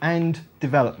growth and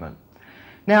development.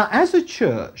 Now, as a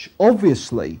church,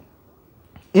 obviously,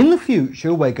 in the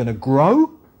future, we're going to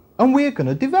grow and we're going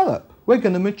to develop. We're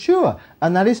going to mature,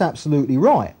 and that is absolutely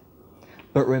right.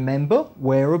 But remember,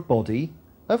 we're a body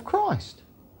of Christ.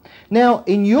 Now,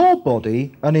 in your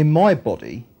body and in my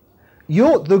body,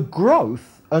 the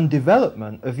growth and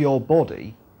development of your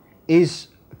body is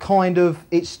kind of,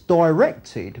 it's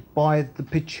directed by the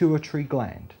pituitary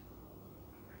gland.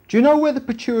 Do you know where the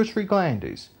pituitary gland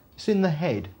is? It's in the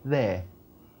head, there.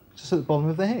 Just at the bottom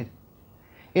of the head.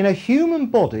 In a human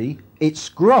body, its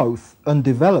growth and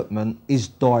development is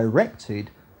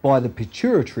directed by the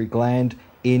pituitary gland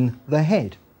in the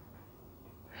head.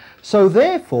 So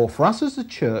therefore, for us as a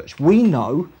church, we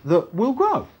know that we'll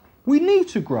grow. We need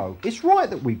to grow. It's right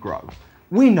that we grow.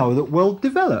 We know that we'll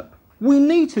develop. We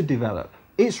need to develop.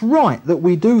 It's right that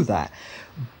we do that.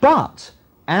 But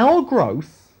our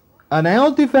growth and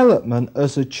our development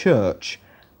as a church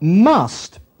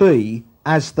must be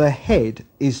as the head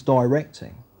is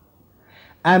directing,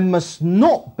 and must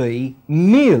not be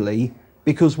merely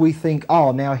because we think,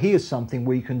 oh, now here's something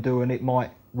we can do and it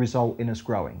might result in us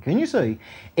growing. Can you see?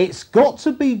 It's got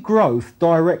to be growth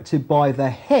directed by the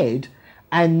head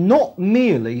and not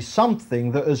merely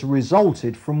something that has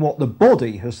resulted from what the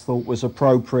body has thought was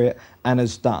appropriate and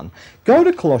has done. Go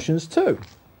to Colossians 2.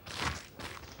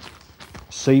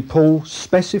 See Paul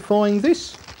specifying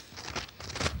this.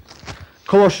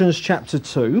 Colossians chapter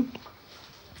 2,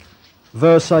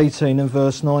 verse 18 and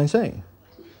verse 19.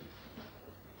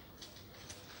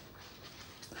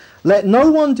 Let no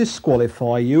one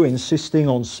disqualify you, insisting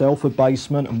on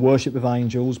self-abasement and worship of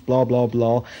angels, blah, blah,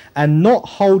 blah, and not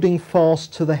holding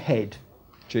fast to the head,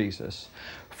 Jesus,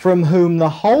 from whom the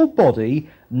whole body,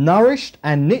 nourished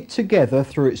and knit together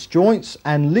through its joints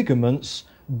and ligaments,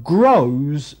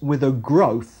 grows with a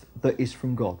growth that is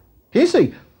from God. You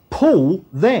see, Paul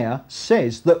there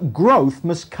says that growth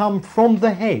must come from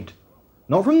the head,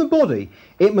 not from the body.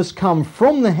 It must come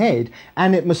from the head,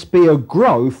 and it must be a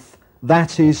growth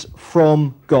that is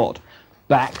from God.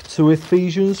 Back to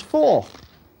Ephesians 4.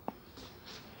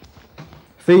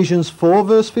 Ephesians 4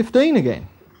 verse 15 again.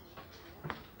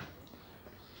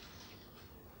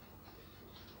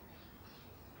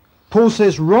 Paul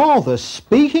says, rather,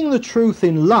 speaking the truth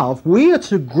in love, we are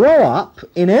to grow up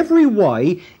in every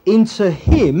way into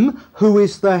Him who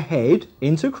is the head,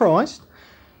 into Christ.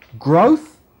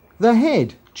 Growth, the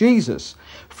head, Jesus,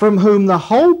 from whom the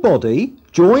whole body,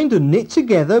 joined and knit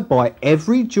together by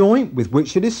every joint with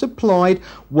which it is supplied,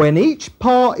 when each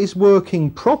part is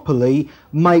working properly,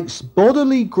 makes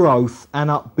bodily growth and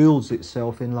upbuilds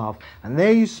itself in love. And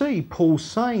there you see Paul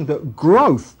saying that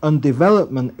growth and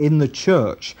development in the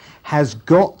church has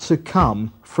got to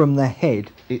come from the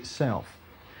head itself.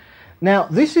 Now,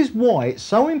 this is why it's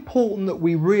so important that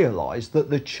we realise that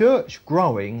the church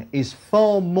growing is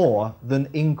far more than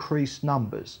increased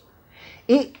numbers.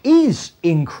 It is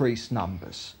increased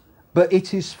numbers, but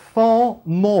it is far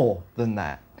more than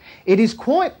that. It is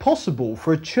quite possible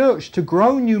for a church to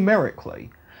grow numerically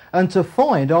and to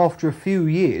find after a few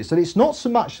years that it's not so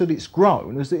much that it's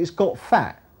grown as that it's got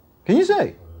fat. Can you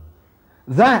see?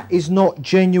 That is not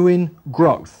genuine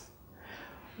growth.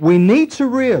 We need to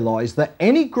realise that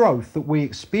any growth that we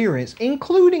experience,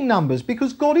 including numbers,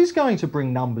 because God is going to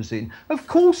bring numbers in. Of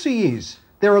course He is.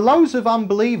 There are loads of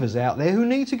unbelievers out there who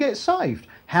need to get saved.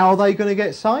 How are they going to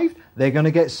get saved? They're going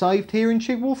to get saved here in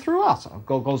Chigwell through us.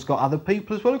 God's got other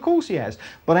people as well, of course He has.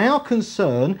 But our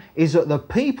concern is that the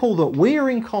people that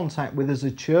we're in contact with as a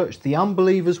church, the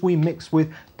unbelievers we mix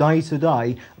with day to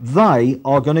day, they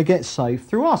are going to get saved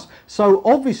through us. So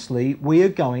obviously we are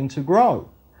going to grow.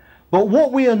 But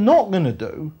what we are not going to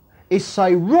do is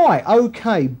say, right,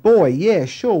 okay, boy, yeah,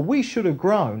 sure, we should have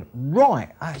grown. Right,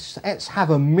 let's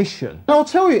have a mission. Now, I'll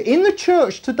tell you, in the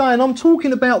church today, and I'm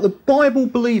talking about the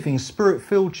Bible-believing,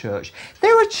 Spirit-filled church,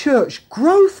 there are church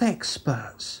growth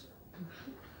experts.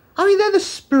 I mean, they're the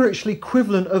spiritual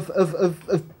equivalent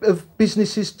of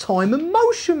businesses' time and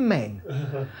motion men.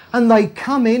 And they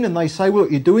come in and they say, well,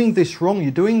 look, you're doing this wrong,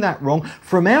 you're doing that wrong.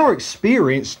 From our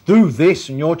experience, do this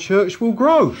and your church will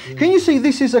grow. Can you see,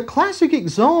 this is a classic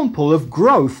example of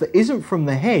growth that isn't from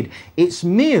the head. It's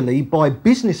merely by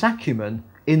business acumen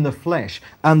in the flesh.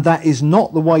 And that is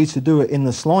not the way to do it in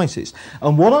the slightest.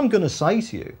 And what I'm going to say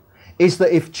to you is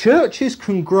that if churches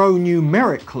can grow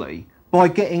numerically by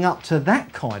getting up to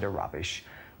that kind of rubbish,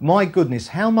 my goodness,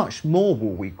 how much more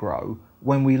will we grow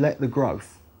when we let the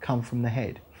growth come from the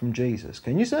head, from Jesus?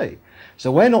 Can you see?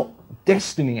 So we're not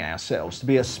destining ourselves to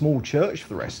be a small church for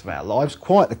the rest of our lives.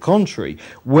 Quite the contrary.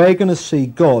 We're going to see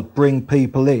God bring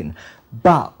people in.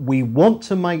 But we want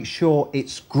to make sure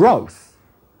it's growth.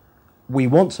 We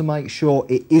want to make sure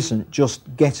it isn't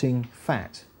just getting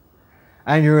fat.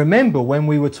 And you remember when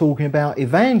we were talking about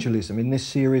evangelism in this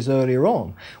series earlier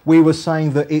on, we were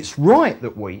saying that it's right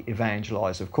that we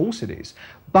evangelise, of course it is.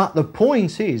 But the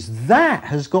point is that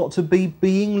has got to be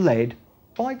being led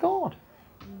by God.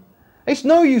 It's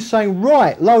no use saying,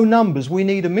 right, low numbers, we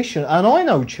need a mission. And I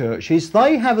know churches,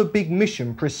 they have a big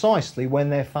mission precisely when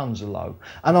their funds are low.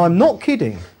 And I'm not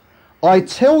kidding. I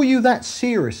tell you that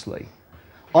seriously.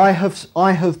 I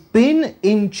have been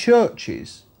in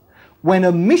churches when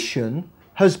a mission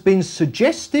has been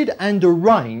suggested and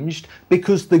arranged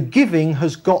because the giving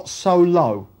has got so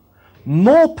low.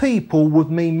 More people would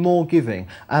mean more giving,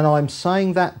 and I'm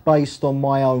saying that based on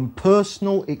my own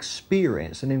personal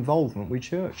experience and involvement with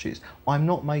churches. I'm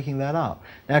not making that up.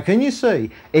 Now, can you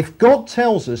see, if God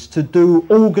tells us to do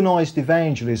organised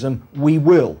evangelism, we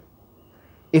will.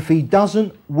 If he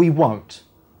doesn't, we won't.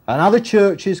 And other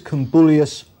churches can bully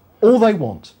us all they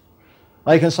want.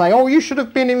 They can say, oh, you should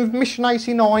have been in Mission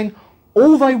 89,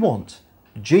 all they want.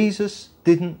 Jesus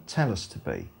didn't tell us to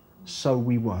be, so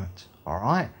we weren't, all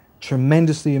right?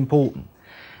 Tremendously important.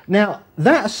 Now,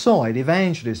 that aside,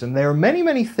 evangelism, there are many,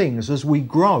 many things as we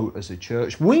grow as a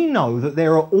church. We know that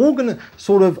there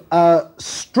are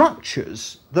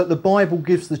structures that the Bible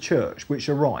gives the church which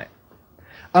are right,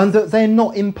 and that they're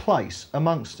not in place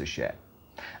amongst us yet.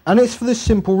 And it's for this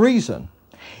simple reason.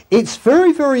 It's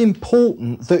very, very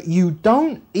important that you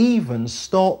don't even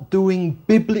start doing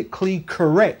biblically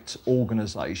correct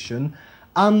organisation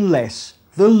unless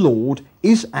the Lord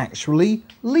is actually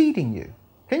leading you.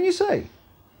 Can you see?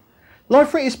 Like,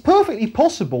 it's perfectly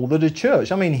possible that a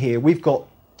church, I mean, here we've got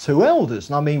 2 elders,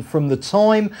 and I mean, from the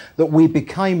time that we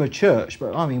became a church,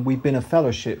 but I mean, we've been a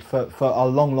fellowship for a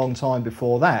long, long time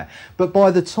before that. But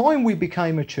by the time we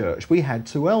became a church, we had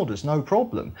 2 elders, no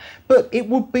problem. But it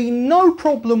would be no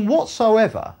problem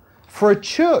whatsoever for a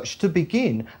church to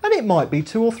begin, and it might be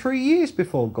 2 or 3 years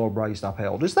before God raised up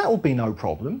elders. That would be no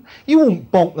problem. You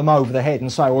won't bonk them over the head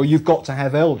and say, well, you've got to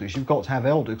have elders,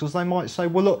 because they might say,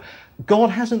 well, look, God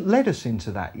hasn't led us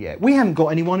into that yet. We haven't got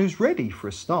anyone who's ready for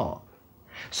a start.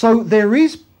 So there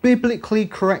is biblically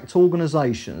correct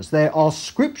organisations. There are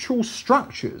scriptural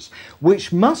structures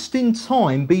which must in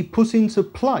time be put into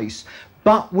place,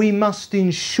 but we must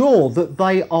ensure that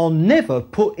they are never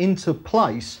put into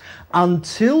place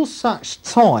until such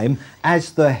time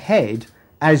as the head,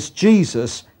 as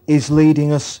Jesus, is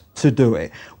leading us to do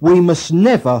it. We must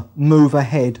never move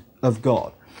ahead of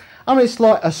God. I mean, it's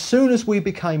like as soon as we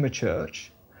became a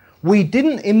church, we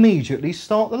didn't immediately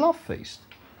start the love feast.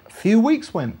 A few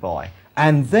weeks went by,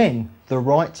 and then the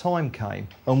right time came,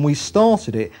 and we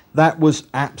started it. That was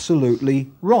absolutely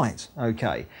right,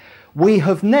 okay. We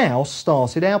have now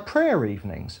started our prayer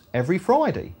evenings every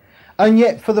Friday. And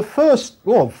yet for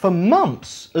for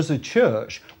months as a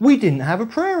church, we didn't have a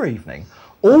prayer evening.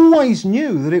 Always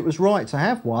knew that it was right to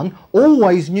have one.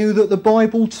 Always knew that the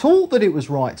Bible taught that it was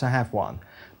right to have one.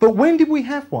 But when did we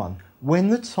have one? When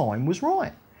the time was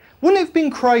right. Wouldn't it have been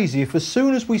crazy if as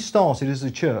soon as we started as a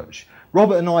church,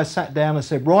 Robert and I sat down and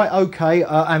said, right, okay,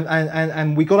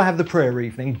 and we got to have the prayer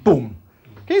evening, boom.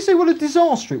 Can you see what a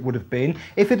disaster it would have been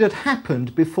if it had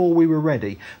happened before we were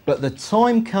ready? But the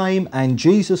time came and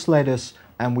Jesus led us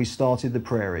and we started the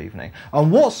prayer evening.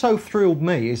 And what so thrilled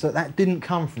me is that that didn't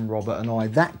come from Robert and I.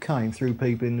 That came through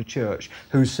people in the church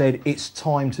who said, it's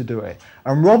time to do it.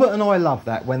 And Robert and I love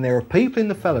that when there are people in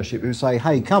the fellowship who say,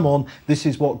 hey, come on, this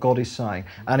is what God is saying.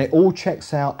 And it all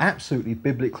checks out absolutely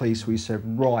biblically. So we said,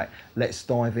 right, let's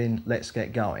dive in, let's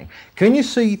get going. Can you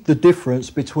see the difference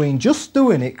between just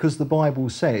doing it because the Bible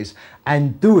says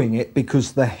and doing it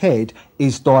because the head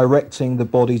is directing the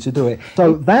body to do it?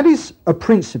 So that is a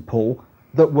principle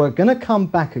that we're going to come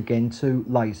back again to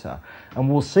later. And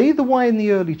we'll see the way in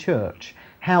the early church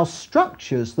how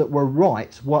structures that were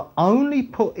right were only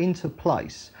put into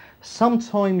place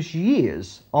sometimes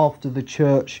years after the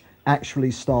church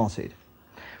actually started.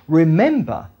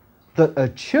 Remember that a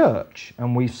church,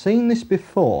 and we've seen this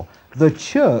before, the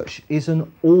church is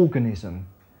an organism.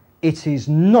 It is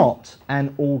not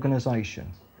an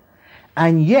organisation.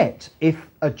 And yet, if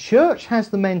a church has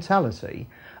the mentality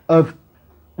of,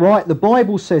 right, the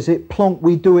Bible says it, plonk,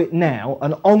 we do it now,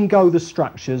 and on go the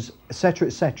structures, etc.,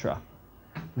 etc.,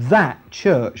 that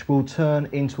church will turn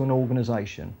into an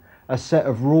organisation, a set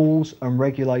of rules and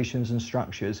regulations and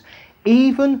structures.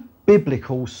 Even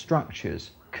biblical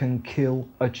structures can kill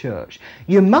a church.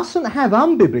 You mustn't have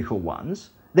unbiblical ones.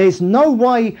 There's no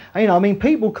way,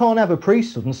 people can't have a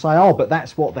priesthood and say, oh, but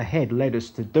that's what the head led us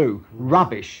to do.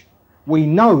 Rubbish. We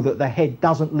know that the head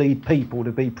doesn't lead people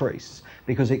to be priests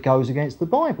because it goes against the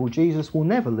Bible. Jesus will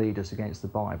never lead us against the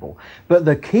Bible. But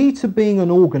the key to being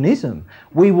an organism,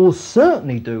 we will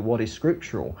certainly do what is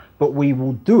scriptural, but we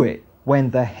will do it when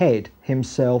the head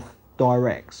himself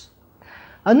directs.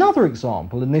 Another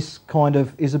example, and this kind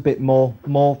of is a bit more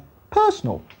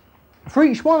personal, for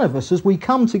each one of us as we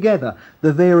come together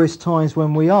the various times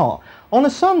when we are. On a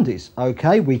Sundays,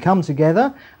 okay, we come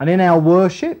together and in our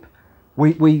worship,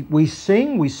 we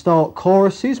sing, we start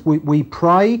choruses, we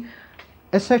pray.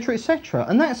 etc., etc.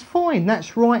 And that's fine,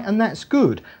 that's right, and that's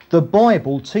good. The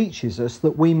Bible teaches us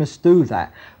that we must do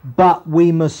that. But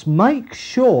we must make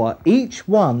sure, each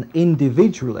one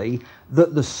individually,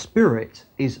 that the Spirit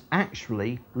is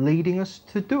actually leading us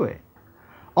to do it.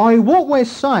 What we're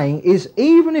saying is,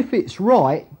 even if it's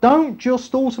right, don't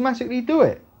just automatically do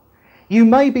it. You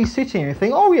may be sitting here and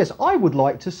think, oh yes, I would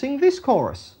like to sing this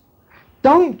chorus.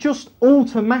 Don't just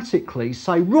automatically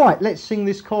say, right, let's sing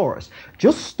this chorus.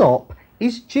 Just stop.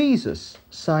 Is Jesus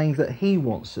saying that he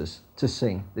wants us to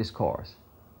sing this chorus?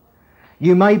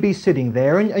 You may be sitting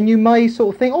there and you may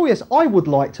sort of think, oh yes, I would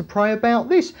like to pray about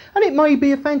this. And it may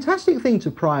be a fantastic thing to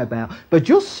pray about. But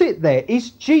just sit there.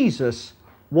 Is Jesus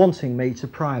wanting me to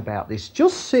pray about this?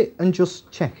 Just sit and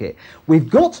just check it. We've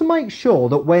got to make sure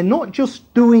that we're not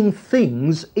just doing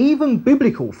things, even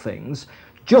biblical things,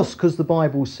 just because the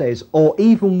Bible says, or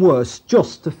even worse,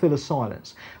 just to fill a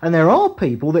silence. And there are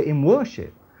people that in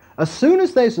worship, as soon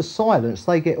as there's a silence,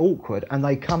 they get awkward and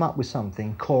they come up with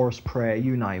something, chorus, prayer,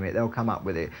 you name it, they'll come up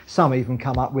with it. Some even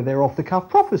come up with their off-the-cuff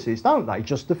prophecies, don't they,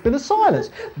 just to fill a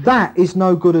silence. That is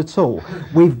no good at all.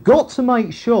 We've got to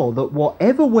make sure that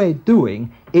whatever we're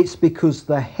doing, it's because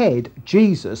the head,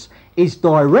 Jesus, is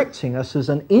directing us as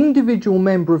an individual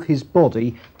member of his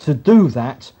body to do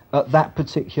that at that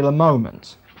particular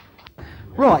moment.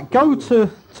 Right, go to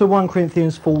 1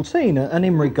 Corinthians 14, and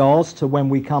in regards to when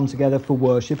we come together for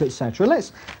worship, etc.,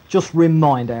 let's just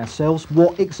remind ourselves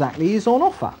what exactly is on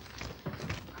offer.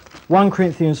 1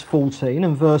 Corinthians 14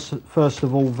 and first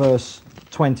of all verse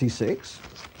 26.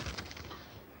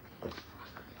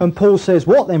 And Paul says,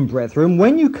 what then, brethren,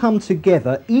 when you come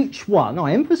together, each one,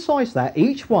 I emphasise that,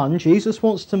 each one, Jesus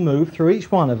wants to move through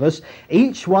each one of us,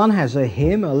 each one has a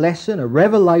hymn, a lesson, a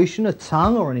revelation, a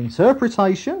tongue, or an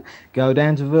interpretation. Go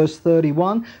down to verse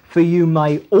 31. For you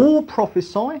may all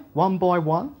prophesy, one by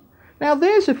one. Now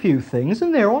there's a few things,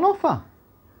 and they're on offer.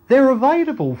 They're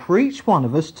available for each one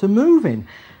of us to move in.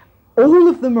 All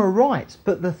of them are right,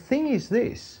 but the thing is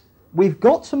this, we've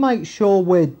got to make sure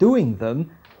we're doing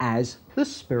them as the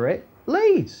Spirit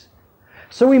leads.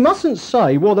 So we mustn't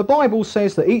say, well, the Bible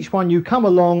says that each one you come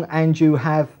along and you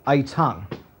have a tongue.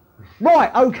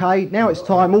 Right, okay, now it's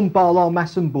time, umbala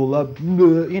masambula,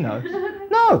 you know.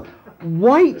 No,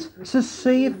 wait to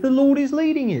see if the Lord is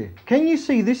leading you. Can you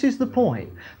see, this is the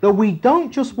point, that we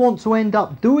don't just want to end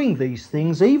up doing these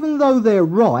things, even though they're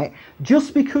right,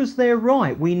 just because they're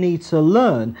right. We need to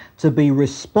learn to be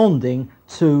responding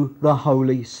to the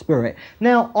Holy Spirit.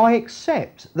 Now, I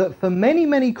accept that for many,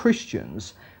 many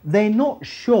Christians, they're not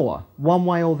sure one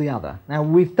way or the other. Now,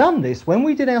 we've done this when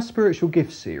we did our spiritual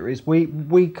gifts series.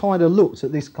 We kind of looked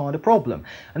at this kind of problem.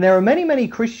 And there are many, many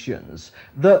Christians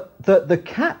that the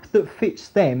cap that fits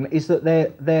them is that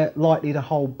they're likely to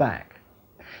hold back.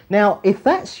 Now, if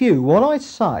that's you, what I'd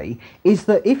say is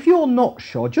that if you're not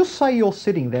sure, just say you're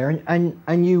sitting there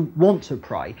and you want to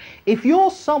pray. If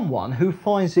you're someone who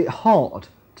finds it hard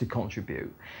to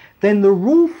contribute, then the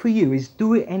rule for you is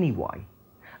do it anyway.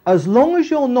 As long as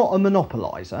you're not a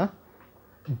monopoliser,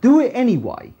 do it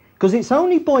anyway. Because it's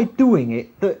only by doing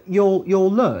it that you'll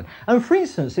learn. And for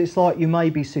instance, it's like you may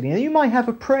be sitting there, you may have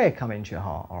a prayer come into your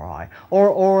heart, all right?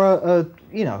 Or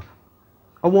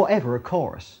a whatever, a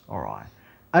chorus, all right?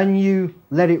 And you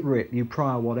let it rip, you pray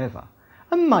or whatever.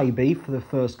 And maybe for the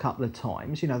first couple of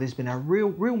times, there's been a real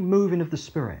moving of the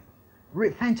Spirit.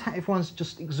 Fantastic, everyone's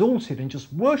just exalted and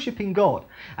just worshipping God.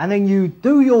 And then you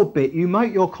do your bit, you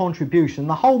make your contribution,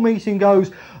 the whole meeting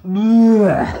goes,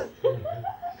 bleh.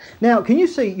 Now, can you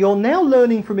see, you're now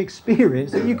learning from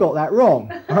experience that you got that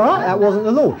wrong. All right, that wasn't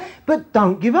the Lord. But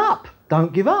don't give up,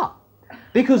 don't give up.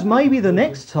 Because maybe the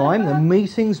next time the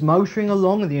meeting's motoring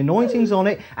along and the anointing's on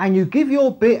it and you give your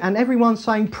bit and everyone's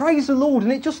saying, praise the Lord,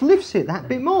 and it just lifts it that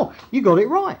bit more. You got it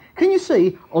right. Can you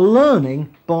see?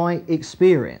 Learning by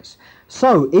experience.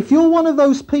 So if you're one of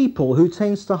those people who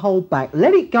tends to hold back,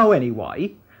 let it go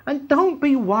anyway. And don't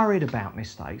be worried about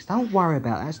mistakes. Don't worry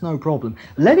about that. That's no problem.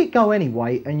 Let it go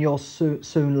anyway and you'll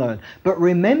soon learn. But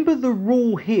remember the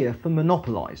rule here for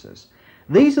monopolisers.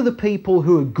 These are the people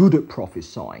who are good at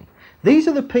prophesying. These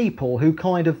are the people who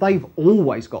they've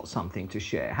always got something to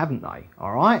share, haven't they?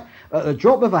 All right? At the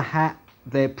drop of a hat,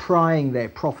 they're praying, they're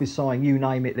prophesying, you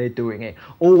name it, they're doing it.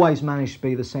 Always manage to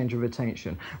be the centre of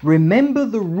attention. Remember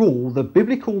the rule, the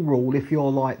biblical rule, if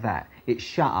you're like that. It's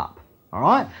shut up. All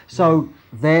right? So,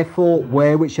 therefore,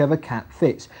 wear whichever cap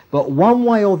fits. But one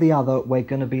way or the other, we're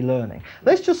going to be learning.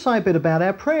 Let's just say a bit about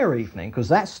our prayer evening, because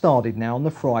that started now on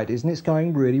the Fridays, and it's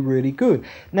going really, really good.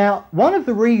 Now, one of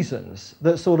the reasons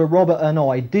that sort of Robert and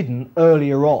I didn't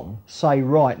earlier on say,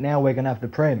 right, now we're going to have the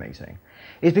prayer meeting,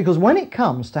 is because when it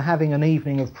comes to having an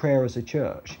evening of prayer as a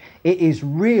church, it is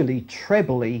really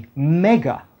trebly,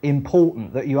 mega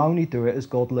important that you only do it as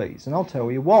God leads. And I'll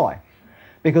tell you why.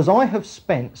 Because I have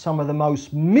spent some of the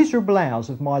most miserable hours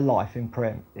of my life in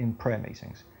prayer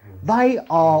meetings. They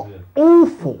are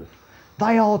awful.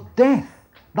 They are death.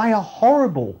 They are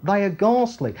horrible. They are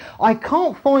ghastly. I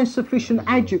can't find sufficient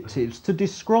adjectives to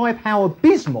describe how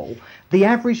abysmal the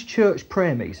average church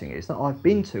prayer meeting is that I've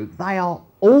been to. They are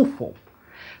awful.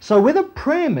 So with a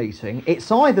prayer meeting,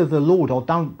 it's either the Lord or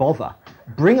don't bother.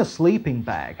 Bring a sleeping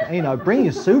bag, bring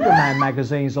your Superman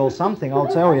magazines or something,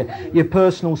 I'll tell you, your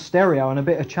personal stereo and a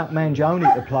bit of Chuck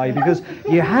Mangione to play, because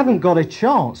you haven't got a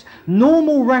chance.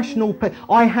 Normal, rational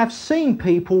I have seen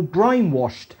people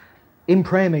brainwashed in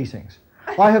prayer meetings.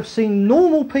 I have seen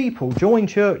normal people join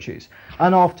churches,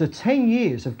 and after 10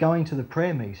 years of going to the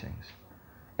prayer meetings,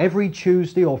 every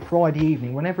Tuesday or Friday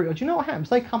evening, do you know what happens?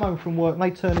 They come home from work and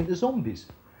they turn into zombies.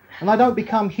 And they don't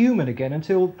become human again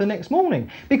until the next morning,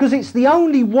 because it's the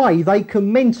only way they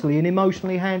can mentally and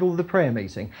emotionally handle the prayer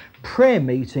meeting. Prayer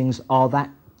meetings are that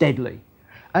deadly.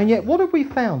 And yet, what have we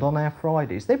found on our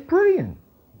Fridays? They're brilliant.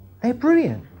 They're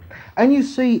brilliant. And you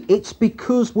see, it's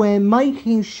because we're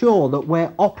making sure that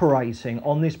we're operating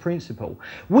on this principle.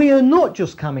 We are not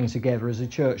just coming together as a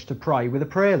church to pray with a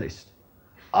prayer list.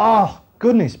 Oh,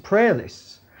 goodness, prayer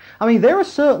lists. I mean, there are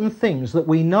certain things that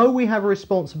we know we have a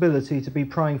responsibility to be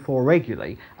praying for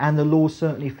regularly, and the Lord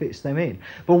certainly fits them in.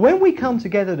 But when we come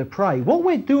together to pray, what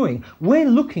we're doing, we're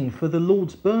looking for the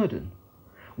Lord's burden.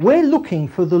 We're looking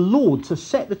for the Lord to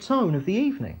set the tone of the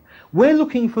evening. We're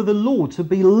looking for the Lord to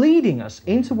be leading us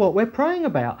into what we're praying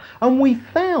about. And we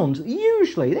found,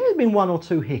 usually, there's been one or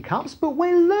two hiccups, but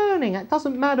we're learning. It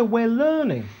doesn't matter, we're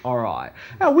learning. All right.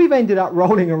 Now, we've ended up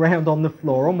rolling around on the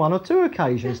floor on one or two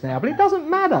occasions now, but it doesn't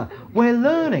matter. We're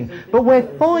learning. But we're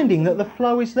finding that the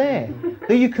flow is there.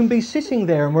 That you can be sitting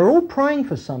there and we're all praying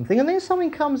for something, and then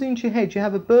something comes into your head, you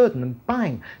have a burden, and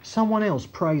bang, someone else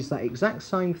prays that exact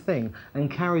same thing and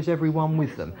carries everyone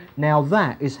with them. Now,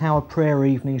 that is how a prayer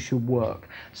evening should work.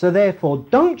 So therefore,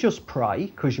 don't just pray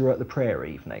because you're at the prayer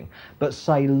evening, but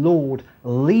say, Lord,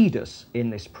 lead us in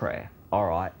this prayer. All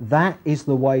right, that is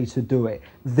the way to do it.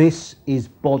 This is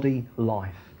body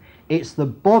life. It's the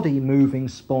body moving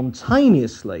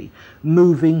spontaneously,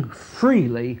 moving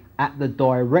freely at the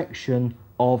direction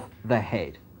of the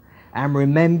head. And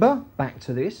remember, back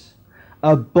to this,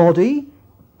 a body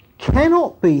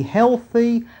cannot be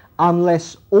healthy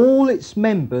unless all its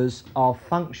members are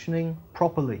functioning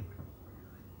properly.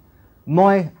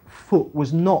 My foot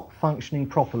was not functioning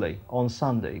properly on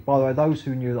Sunday. By the way, those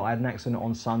who knew that I had an accident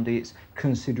on Sunday, it's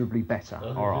considerably better.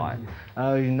 All right.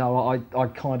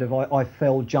 I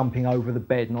fell jumping over the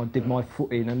bed and I did my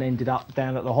foot in and ended up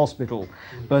down at the hospital.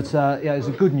 But it was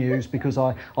a good news because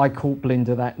I caught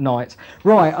Belinda that night.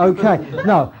 Right, okay.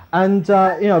 No, and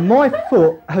my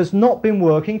foot has not been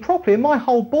working properly, and my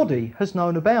whole body has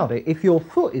known about it. If your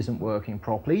foot isn't working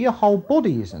properly, your whole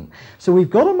body isn't. So we've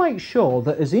got to make sure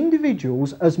that as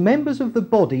individuals, as members of the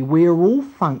body, we are all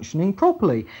functioning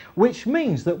properly, which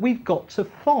means that we've got to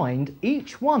find,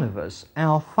 each one of us,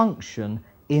 our function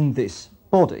in this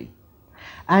body.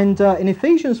 And in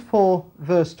Ephesians 4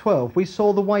 verse 12, we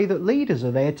saw the way that leaders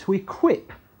are there to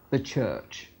equip the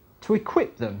church, to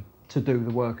equip them to do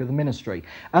the work of the ministry.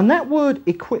 And that word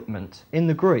equipment in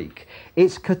the Greek,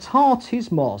 it's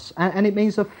katartismos, and it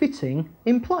means a fitting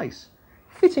in place.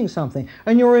 Fitting something.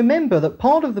 And you'll remember that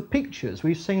part of the pictures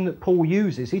we've seen that Paul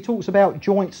uses, he talks about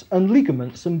joints and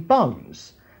ligaments and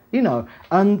bones,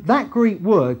 and that Greek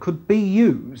word could be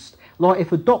used like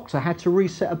if a doctor had to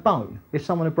reset a bone, if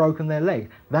someone had broken their leg.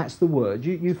 That's the word.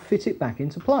 You fit it back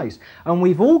into place. And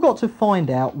we've all got to find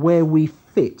out where we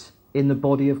fit in the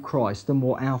body of Christ and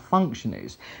what our function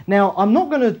is. Now, I'm not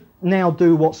going to now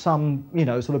do what some,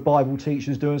 sort of Bible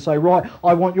teachers do and say, right,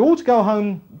 I want you all to go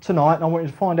home tonight and I want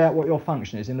you to find out what your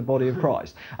function is in the body of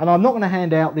Christ. And I'm not going to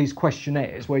hand out these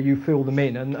questionnaires where you fill them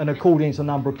in and according to the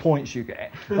number of points you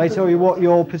get, they tell you what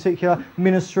your particular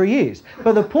ministry is.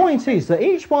 But the point is that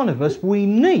each one of us, we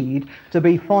need to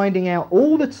be finding out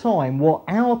all the time what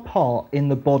our part in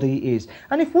the body is.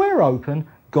 And if we're open,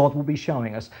 God will be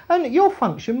showing us. And your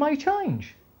function may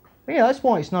change. Yeah, that's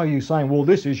why it's no use saying, well,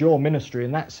 this is your ministry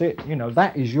and that's it.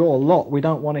 That is your lot. We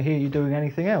don't want to hear you doing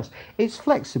anything else. It's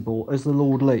flexible as the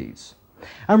Lord leads.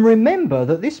 And remember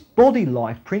that this body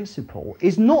life principle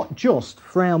is not just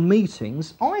for our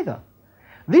meetings either.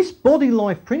 This body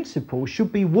life principle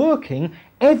should be working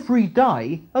every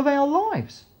day of our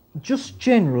lives, just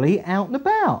generally out and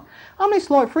about. I mean, it's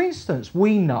like, for instance,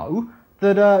 we know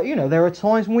that, there are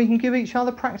times when we can give each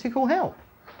other practical help.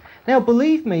 Now,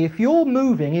 believe me, if you're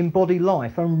moving in body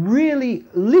life and really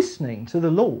listening to the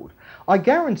Lord, I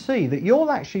guarantee that you'll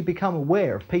actually become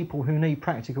aware of people who need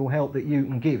practical help that you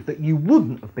can give that you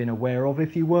wouldn't have been aware of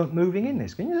if you weren't moving in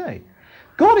this. Can you see?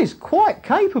 God is quite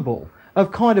capable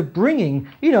of kind of bringing,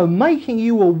 making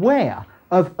you aware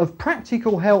of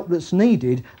practical help that's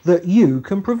needed that you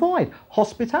can provide.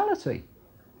 Hospitality.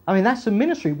 I mean, that's a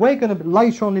ministry. We're going to,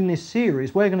 later on in this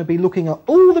series, we're going to be looking at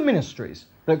all the ministries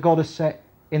that God has set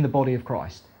in the body of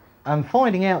Christ and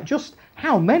finding out just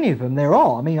how many of them there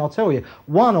are. I mean, I'll tell you,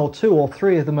 1 or 2 or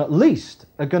 3 of them at least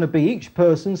are going to be each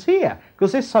person's here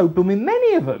because there's so blooming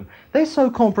many of them. They're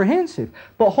so comprehensive.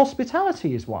 But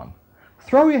hospitality is one.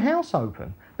 Throw your house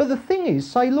open. But the thing is,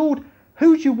 say, Lord,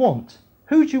 who do you want?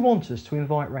 Who do you want us to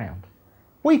invite round?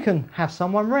 We can have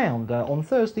someone round on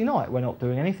Thursday night. We're not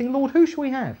doing anything. Lord, who shall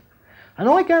we have? And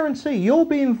I guarantee you'll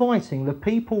be inviting the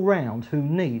people round who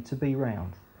need to be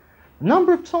round. A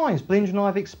number of times, Blinge and I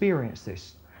have experienced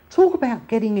this. Talk about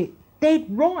getting it dead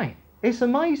right. It's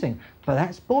amazing. But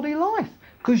that's body life.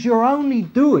 Because you're only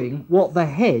doing what the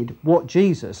head, what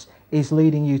Jesus is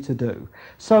leading you to do.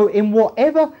 So in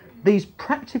whatever these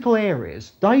practical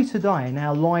areas, day to day in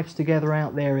our lives together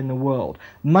out there in the world,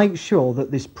 make sure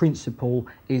that this principle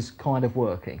is kind of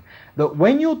working. That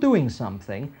when you're doing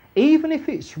something, even if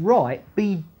it's right,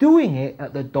 be doing it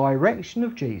at the direction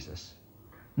of Jesus.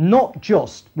 Not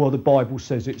just, well, the Bible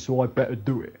says it, so I better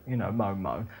do it,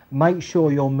 moan. Make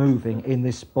sure you're moving in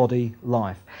this body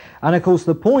life. And of course,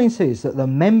 the point is that the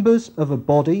members of a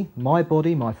body,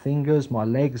 my fingers, my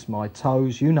legs, my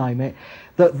toes, you name it,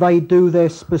 that they do their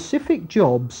specific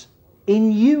jobs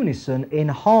in unison, in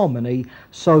harmony,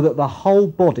 so that the whole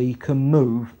body can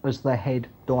move as the head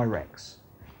directs.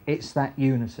 It's that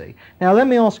unity. Now, let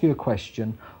me ask you a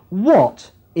question.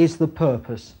 What is the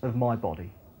purpose of my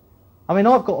body? I mean,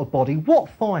 I've got a body. What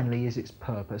finally is its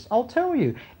purpose? I'll tell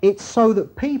you. It's so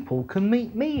that people can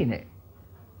meet me in it.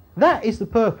 That is the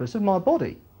purpose of my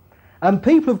body. And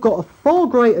people have got a far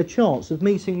greater chance of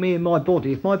meeting me in my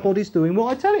body if my body's doing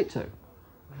what I tell it to.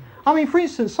 I mean, for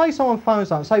instance, say someone phones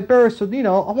up and say, Beresford, I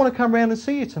want to come round and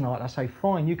see you tonight. I say,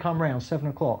 fine, you come round 7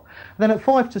 o'clock. Then at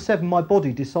 5 to 7, my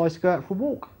body decides to go out for a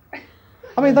walk.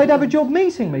 I mean, they'd have a job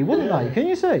meeting me, wouldn't they? Can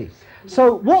you see?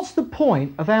 So what's the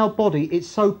point of our body? It's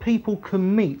so people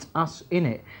can meet us in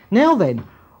it. Now then,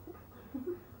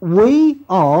 we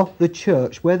are the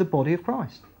church. We're the body of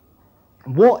Christ.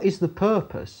 What is the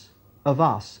purpose of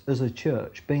us as a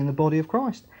church being the body of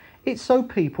Christ? It's so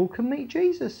people can meet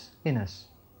Jesus in us.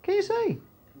 Can you see?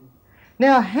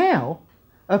 Now, how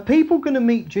are people going to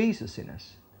meet Jesus in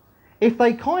us? If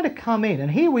they kind of come in,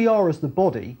 and here we are as the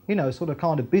body, sort of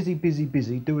kind of busy,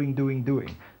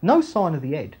 doing. No sign of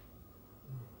the head.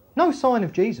 No sign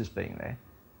of Jesus being there.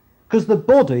 Because the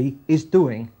body is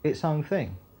doing its own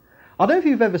thing. I don't know if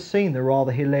you've ever seen the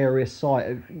rather hilarious sight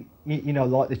of,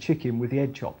 like the chicken with the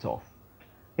head chopped off.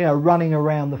 Running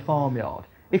around the farmyard.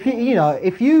 If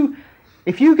you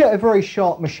get a very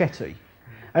sharp machete,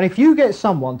 and if you get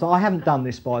someone to, I haven't done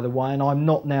this by the way, and I'm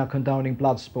not now condoning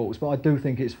blood sports, but I do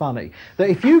think it's funny, that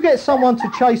if you get someone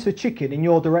to chase a chicken in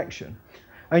your direction,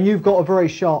 and you've got a very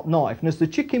sharp knife, and as the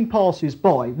chicken passes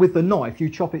by, with the knife you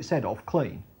chop its head off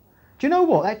clean. Do you know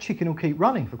what? That chicken will keep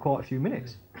running for quite a few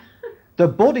minutes. The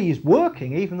body is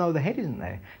working even though the head isn't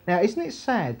there. Now, isn't it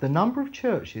sad the number of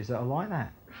churches that are like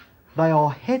that? They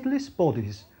are headless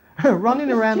bodies running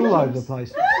around all over the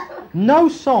place. No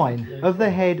sign of the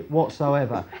head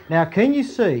whatsoever. Now, can you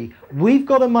see? We've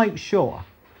got to make sure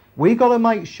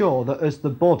that as the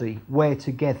body, we're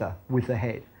together with the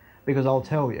head. Because I'll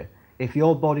tell you, if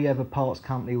your body ever parts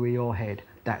company with your head,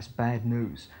 that's bad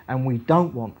news. And we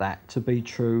don't want that to be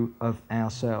true of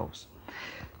ourselves.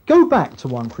 Go back to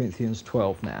 1 Corinthians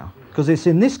 12 now, because it's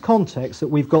in this context that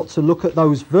we've got to look at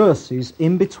those verses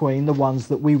in between the ones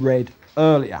that we read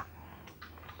earlier.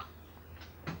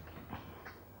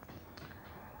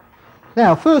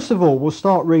 Now, first of all, we'll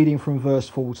start reading from verse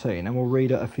 14, and we'll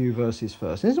read a few verses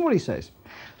first. This is what he says.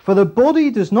 For the body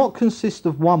does not consist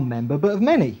of one member, but of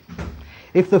many.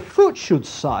 If the foot should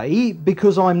say,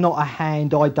 because I'm not a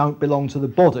hand, I don't belong to the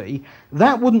body,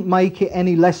 that wouldn't make it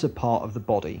any less a part of the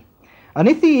body. And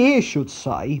if the ear should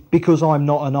say, because I'm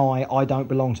not an eye, I don't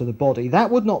belong to the body, that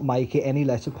would not make it any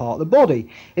less a part of the body.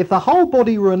 If the whole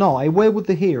body were an eye, where would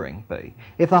the hearing be?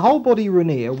 If the whole body were an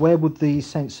ear, where would the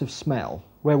sense of smell?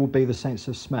 Where would be the sense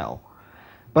of smell?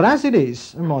 But as it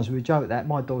is, it reminds me of a joke that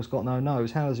my dog's got no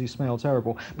nose, how does he smell?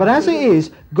 Terrible. But as it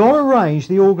is, God arranged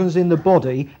the organs in the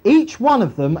body, each one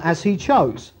of them as he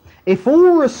chose. If all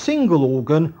were a single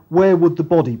organ, where would the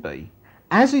body be?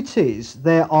 As it is,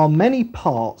 there are many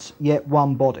parts, yet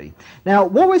one body. Now,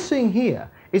 what we're seeing here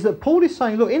is that Paul is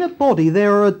saying, look, in a body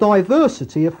there are a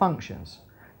diversity of functions.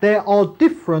 There are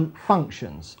different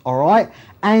functions, all right?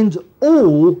 And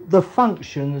all the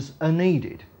functions are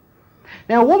needed.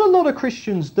 Now, what a lot of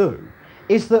Christians do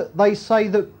is that they say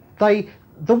that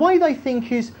the way they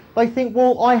think is, they think,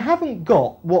 well, I haven't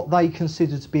got what they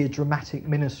consider to be a dramatic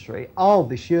ministry. Oh,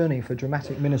 this yearning for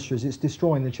dramatic ministries, it's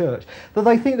destroying the church. That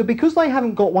they think that because they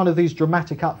haven't got one of these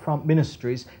dramatic upfront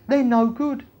ministries, they're no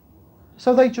good.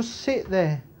 So they just sit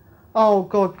there. Oh,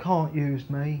 God can't use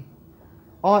me.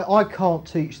 I can't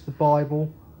teach the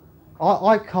Bible.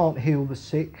 I can't heal the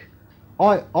sick.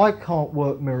 I can't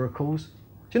work miracles.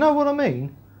 Do you know what I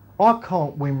mean? I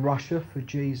can't win Russia for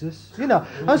Jesus. You know,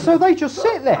 and so they just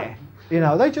sit there. You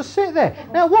know, they just sit there.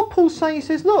 Now, what Paul's saying, he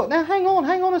says, look, now hang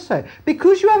on a sec.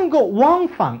 Because you haven't got one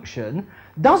function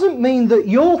doesn't mean that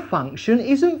your function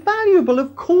isn't valuable.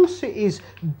 Of course it is.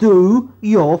 Do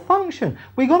your function.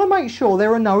 We've got to make sure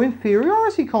there are no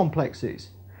inferiority complexes.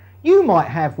 You might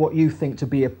have what you think to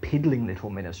be a piddling little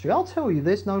ministry. I'll tell you,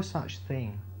 there's no such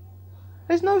thing.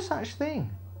 There's no such thing.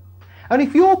 And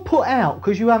if you're put out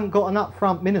because you haven't got an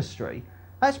upfront ministry,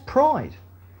 that's pride.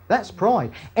 That's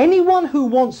pride. Anyone who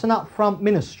wants an upfront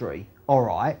ministry, all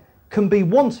right, can be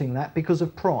wanting that because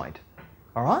of pride.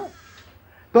 All right?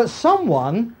 But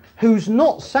someone who's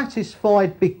not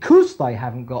satisfied because they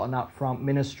haven't got an upfront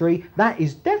ministry, that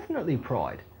is definitely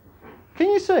pride. Can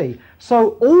you see?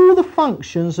 So all the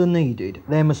functions are needed.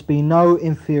 There must be no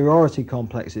inferiority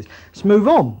complexes. Let's move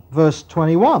on. Verse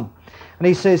 21. And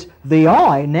he says, the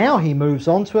eye, now he moves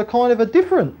on to a kind of a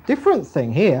different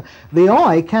thing here. The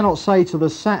eye cannot say to the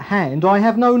hand, I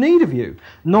have no need of you,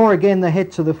 nor again the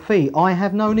head to the feet, I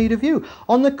have no need of you.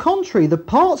 On the contrary, the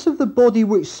parts of the body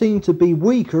which seem to be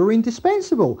weaker are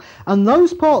indispensable, and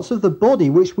those parts of the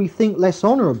body which we think less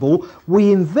honourable,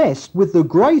 we invest with the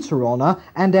greater honour,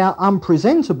 and our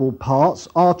unpresentable parts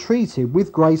are treated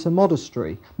with greater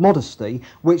modesty,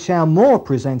 which our more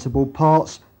presentable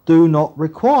parts do not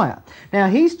require. Now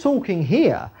he's talking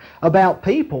here about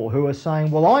people who are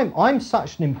saying, well, I'm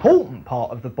such an important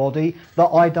part of the body that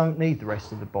I don't need the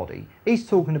rest of the body. He's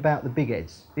talking about the big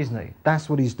heads, isn't he? That's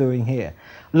what he's doing here.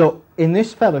 Look, in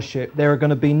this fellowship there are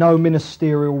going to be no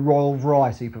ministerial royal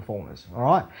variety performers, all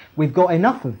right? We've got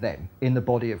enough of them in the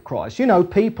body of Christ. You know,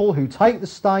 people who take the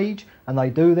stage and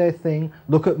they do their thing.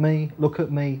 Look at me, look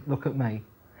at me, look at me.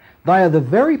 They are the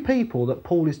very people that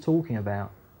Paul is talking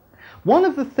about. One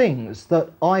of the things that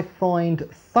I find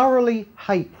thoroughly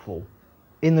hateful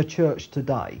in the church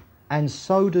today, and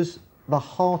so does the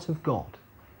heart of God,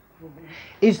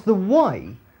 is the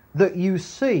way that you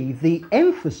see the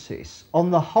emphasis on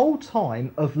the whole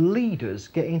time of leaders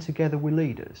getting together with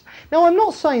leaders. Now, I'm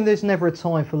not saying there's never a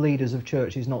time for leaders of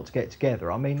churches not to get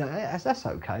together. I mean, that's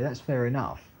okay, that's fair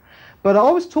enough. But I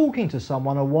was talking to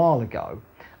someone a while ago,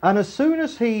 and as soon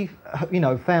as he,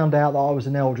 found out that I was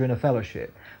an elder in a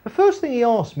fellowship, the first thing he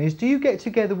asked me is, do you get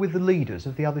together with the leaders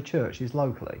of the other churches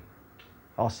locally?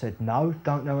 I said, no,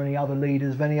 don't know any other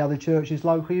leaders of any other churches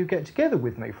locally who get together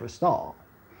with me for a start.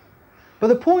 But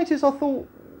the point is, I thought,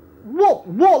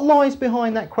 what lies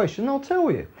behind that question? I'll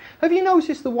tell you. Have you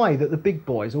noticed the way that the big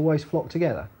boys always flock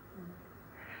together?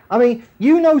 I mean,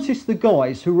 you notice the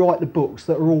guys who write the books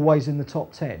that are always in the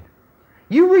top 10.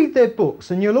 You read their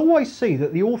books and you'll always see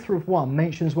that the author of one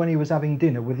mentions when he was having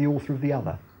dinner with the author of the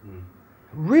other.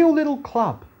 Real little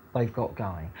club they've got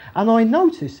going. And I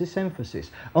notice this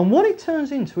emphasis. And what it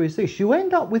turns into is this. You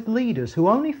end up with leaders who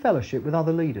only fellowship with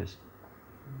other leaders.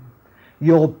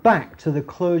 You're back to the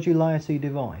clergy-laity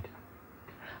divide.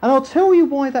 And I'll tell you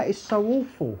why that is so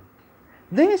awful.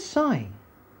 They're saying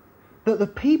that the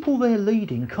people they're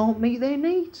leading can't meet their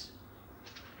needs.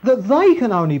 That they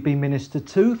can only be ministered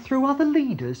to through other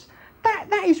leaders.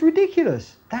 That is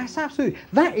ridiculous. That's absolutely...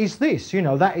 That is this,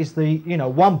 that is the,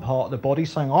 one part of the body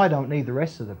saying, I don't need the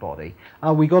rest of the body.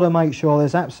 We've got to make sure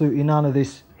there's absolutely none of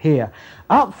this here.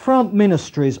 Upfront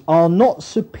ministries are not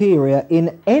superior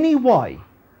in any way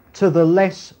to the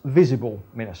less visible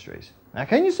ministries. Now,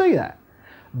 can you see that?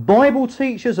 Bible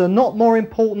teachers are not more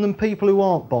important than people who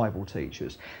aren't Bible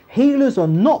teachers. Healers are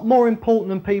not more important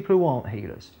than people who aren't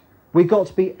healers. We've got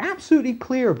to be absolutely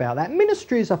clear about that.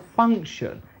 Ministry is a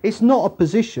function. It's not a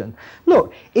position.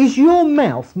 Look, is your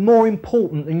mouth more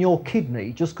important than your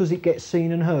kidney just because it gets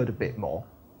seen and heard a bit more?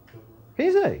 Can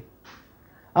you see?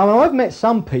 I mean, I've met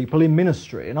some people in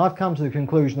ministry and I've come to the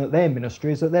conclusion that their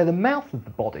ministry is that they're the mouth of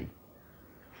the body.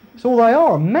 That's all they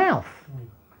are, a mouth.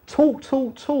 Talk,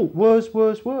 talk, talk, words,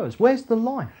 words, words. Where's the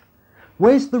life?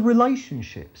 Where's the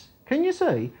relationships? Can you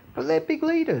see? But they're big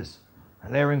leaders.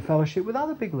 And they're in fellowship with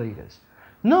other big leaders.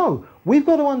 No, we've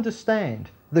got to understand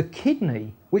the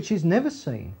kidney, which is never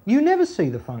seen. You never see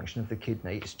the function of the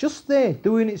kidney. It's just there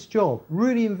doing its job,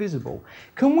 really invisible.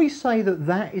 Can we say that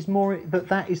that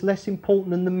is less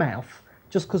important than the mouth,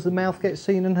 just because the mouth gets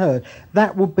seen and heard?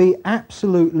 That would be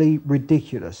absolutely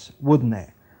ridiculous, wouldn't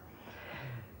it?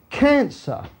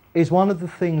 Cancer is one of the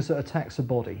things that attacks a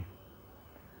body.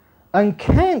 And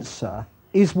cancer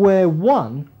is where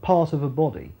one part of a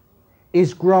body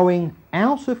is growing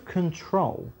out of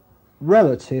control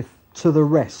relative to the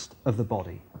rest of the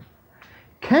body.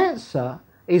 Cancer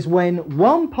is when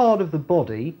one part of the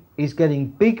body is getting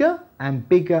bigger and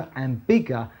bigger and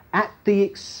bigger at the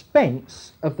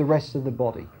expense of the rest of the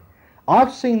body.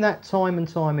 I've seen that time and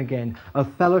time again. A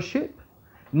fellowship,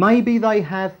 maybe they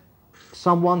have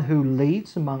someone who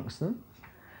leads amongst them.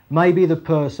 Maybe the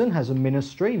person has a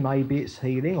ministry, maybe it's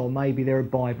healing, or maybe they're a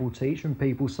Bible teacher and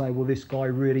people say, well, this guy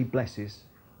really blesses,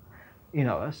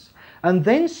 us. And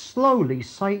then slowly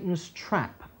Satan's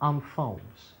trap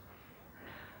unfolds.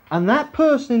 And that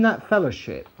person in that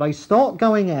fellowship, they start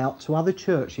going out to other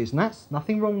churches, and that's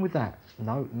nothing wrong with that.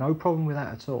 No problem with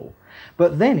that at all.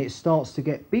 But then it starts to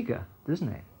get bigger, doesn't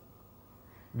it?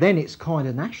 Then it's kind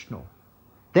of national.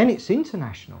 Then it's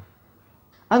international.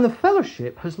 And the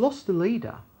fellowship has lost a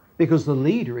leader because the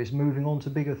leader is moving on to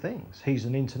bigger things. He's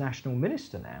an international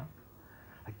minister now.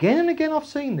 Again and again I've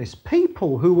seen this.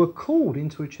 People who were called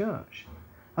into a church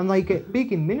and they get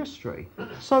big in ministry,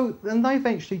 and they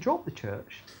eventually drop the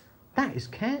church. That is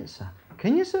cancer.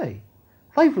 Can you see?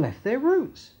 They've left their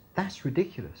roots. That's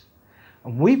ridiculous.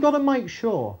 And we've got to make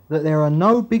sure that there are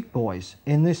no big boys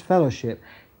in this fellowship.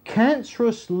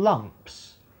 Cancerous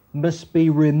lumps must be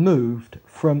removed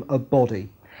from a body.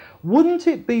 Wouldn't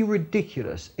it be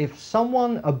ridiculous if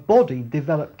a body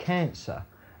developed cancer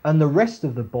and the rest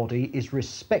of the body is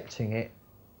respecting it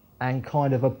and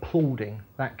kind of applauding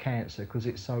that cancer because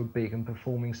it's so big and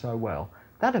performing so well?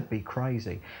 That'd be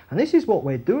crazy. And this is what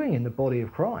we're doing in the body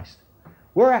of Christ.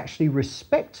 We're actually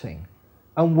respecting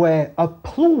and we're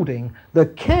applauding the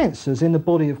cancers in the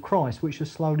body of Christ which are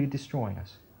slowly destroying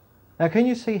us. Now, can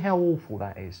you see how awful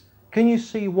that is? Can you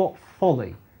see what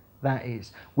folly that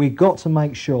is? We've got to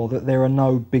make sure that there are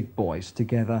no big boys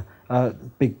together,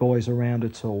 big boys around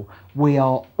at all. We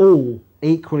are all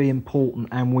equally important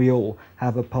and we all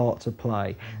have a part to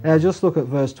play. Now just look at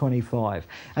verse 25.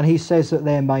 And he says that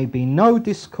there may be no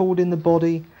discord in the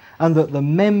body and that the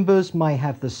members may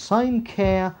have the same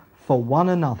care for one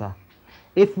another.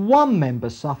 If one member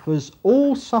suffers,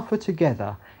 all suffer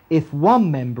together. If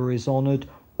one member is honoured,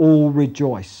 all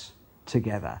rejoice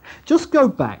together. Just go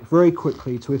back very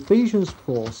quickly to Ephesians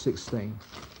 4:16.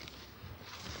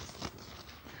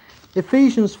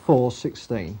 Ephesians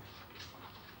 4:16.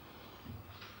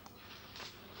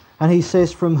 And he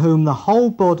says, from whom the whole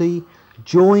body,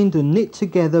 joined and knit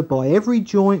together by every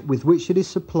joint with which it is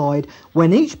supplied,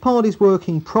 when each part is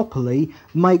working properly,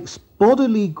 makes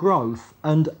bodily growth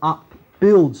and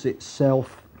upbuilds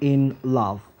itself in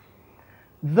love.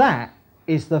 That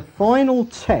is the final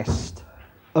test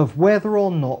of whether or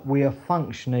not we are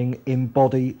functioning in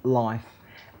body life.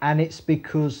 And it's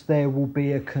because there will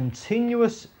be a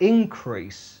continuous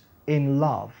increase in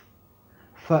love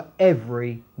for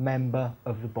every member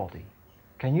of the body.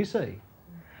 Can you see?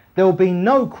 There will be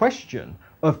no question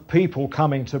of people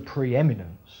coming to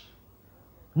preeminence.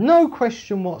 No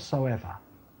question whatsoever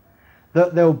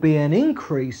that there will be an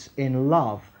increase in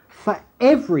love for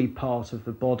every part of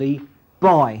the body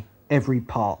by every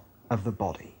part of the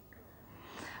body.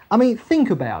 I mean, think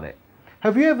about it.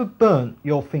 Have you ever burnt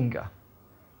your finger?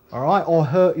 All right, or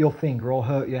hurt your finger or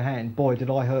hurt your hand? Boy, did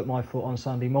I hurt my foot on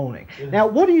Sunday morning. Yeah. Now,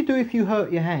 what do you do if you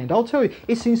hurt your hand? I'll tell you,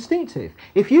 it's instinctive.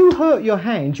 If you hurt your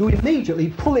hand, you immediately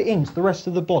pull it into the rest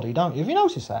of the body, don't you? Have you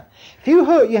noticed that? If you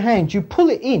hurt your hand, you pull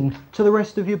it in to the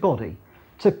rest of your body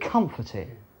to comfort it.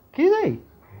 Can you see?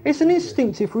 It's an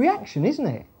instinctive reaction, isn't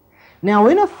it? Now,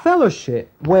 in a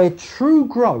fellowship where true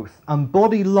growth and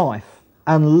body life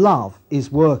and love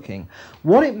is working,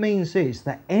 what it means is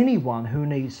that anyone who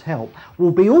needs help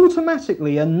will be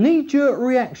automatically a knee-jerk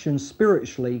reaction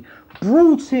spiritually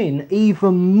brought in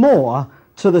even more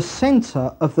to the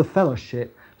centre of the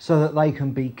fellowship so that they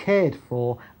can be cared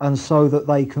for and so that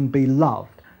they can be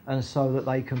loved and so that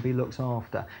they can be looked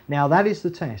after. Now that is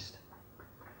the test.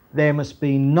 There must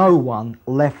be no one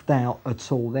left out at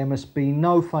all. There must be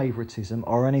no favouritism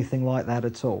or anything like that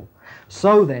at all.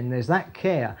 So then there's that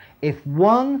care. If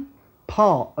one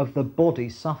part of the body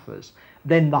suffers,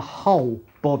 then the whole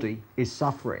body is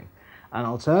suffering. And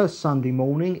I'll tell you, Sunday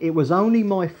morning, it was only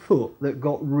my foot that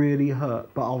got really hurt.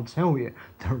 But I'll tell you,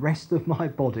 the rest of my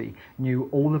body knew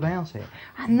all about it.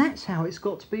 And that's how it's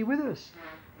got to be with us.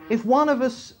 If one of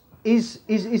us is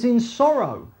in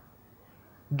sorrow,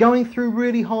 going through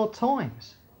really hard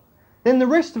times, then the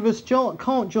rest of us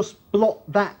can't just blot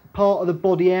that part of the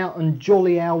body out and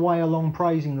jolly our way along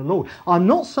praising the Lord. I'm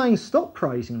not saying stop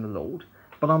praising the Lord,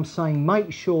 but I'm saying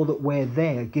make sure that we're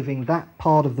there giving that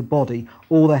part of the body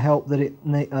all the help that it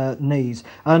needs.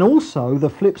 And also the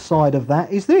flip side of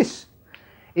that is this.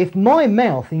 If my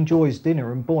mouth enjoys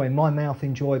dinner, and boy, my mouth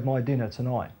enjoyed my dinner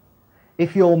tonight.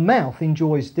 If your mouth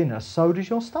enjoys dinner, so does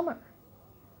your stomach.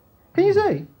 Can you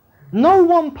see? No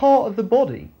one part of the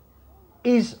body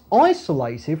is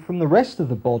isolated from the rest of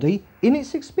the body in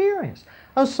its experience.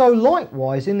 And so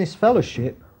likewise in this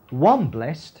fellowship, one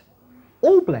blessed,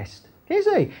 all blessed. Can you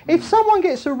see? If someone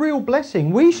gets a real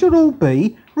blessing, we should all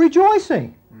be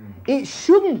rejoicing. It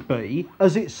shouldn't be,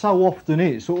 as it so often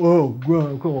is, oh,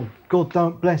 God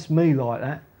don't bless me like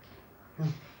that.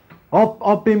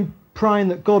 I've been praying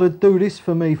that God would do this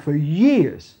for me for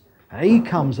years. And he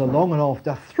comes along and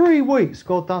after 3 weeks,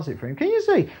 God does it for him. Can you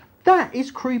see? That is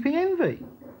creeping envy.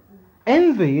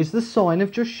 Envy is the sign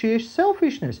of just sheer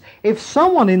selfishness. If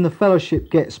someone in the fellowship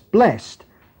gets blessed,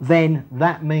 then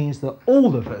that means that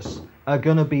all of us are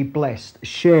going to be blessed,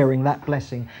 sharing that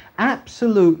blessing,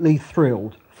 absolutely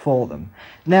thrilled for them.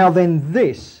 Now then,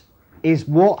 this is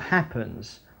what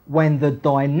happens when the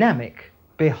dynamic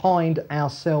behind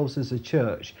ourselves as a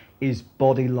church is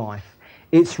body life.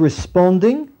 It's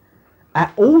responding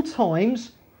at all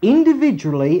times,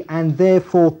 individually and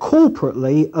therefore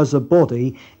corporately as a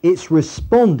body. It's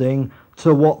responding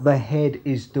to what the head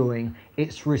is doing.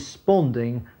 It's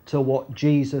responding to what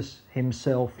Jesus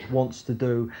himself wants to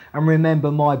do. And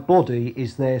remember, my body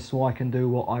is there so I can do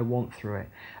what I want through it.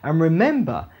 And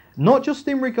remember, not just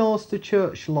in regards to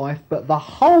church life, but the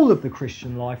whole of the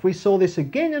Christian life. We saw this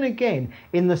again and again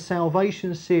in the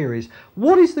Salvation series.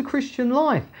 What is the Christian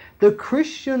life? The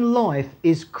Christian life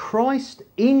is Christ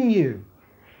in you.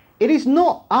 It is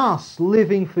not us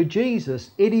living for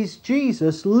Jesus. It is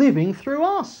Jesus living through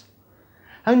us.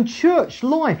 And church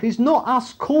life is not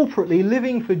us corporately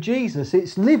living for Jesus.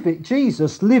 It's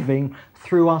Jesus living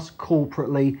through us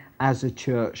corporately as a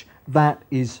church. That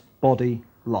is body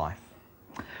life.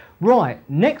 Right,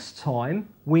 next time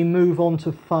we move on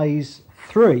to phase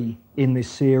 3 in this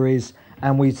series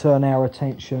and we turn our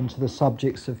attention to the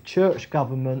subjects of church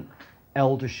government,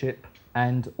 eldership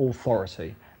and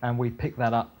authority. And we pick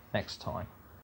that up next time.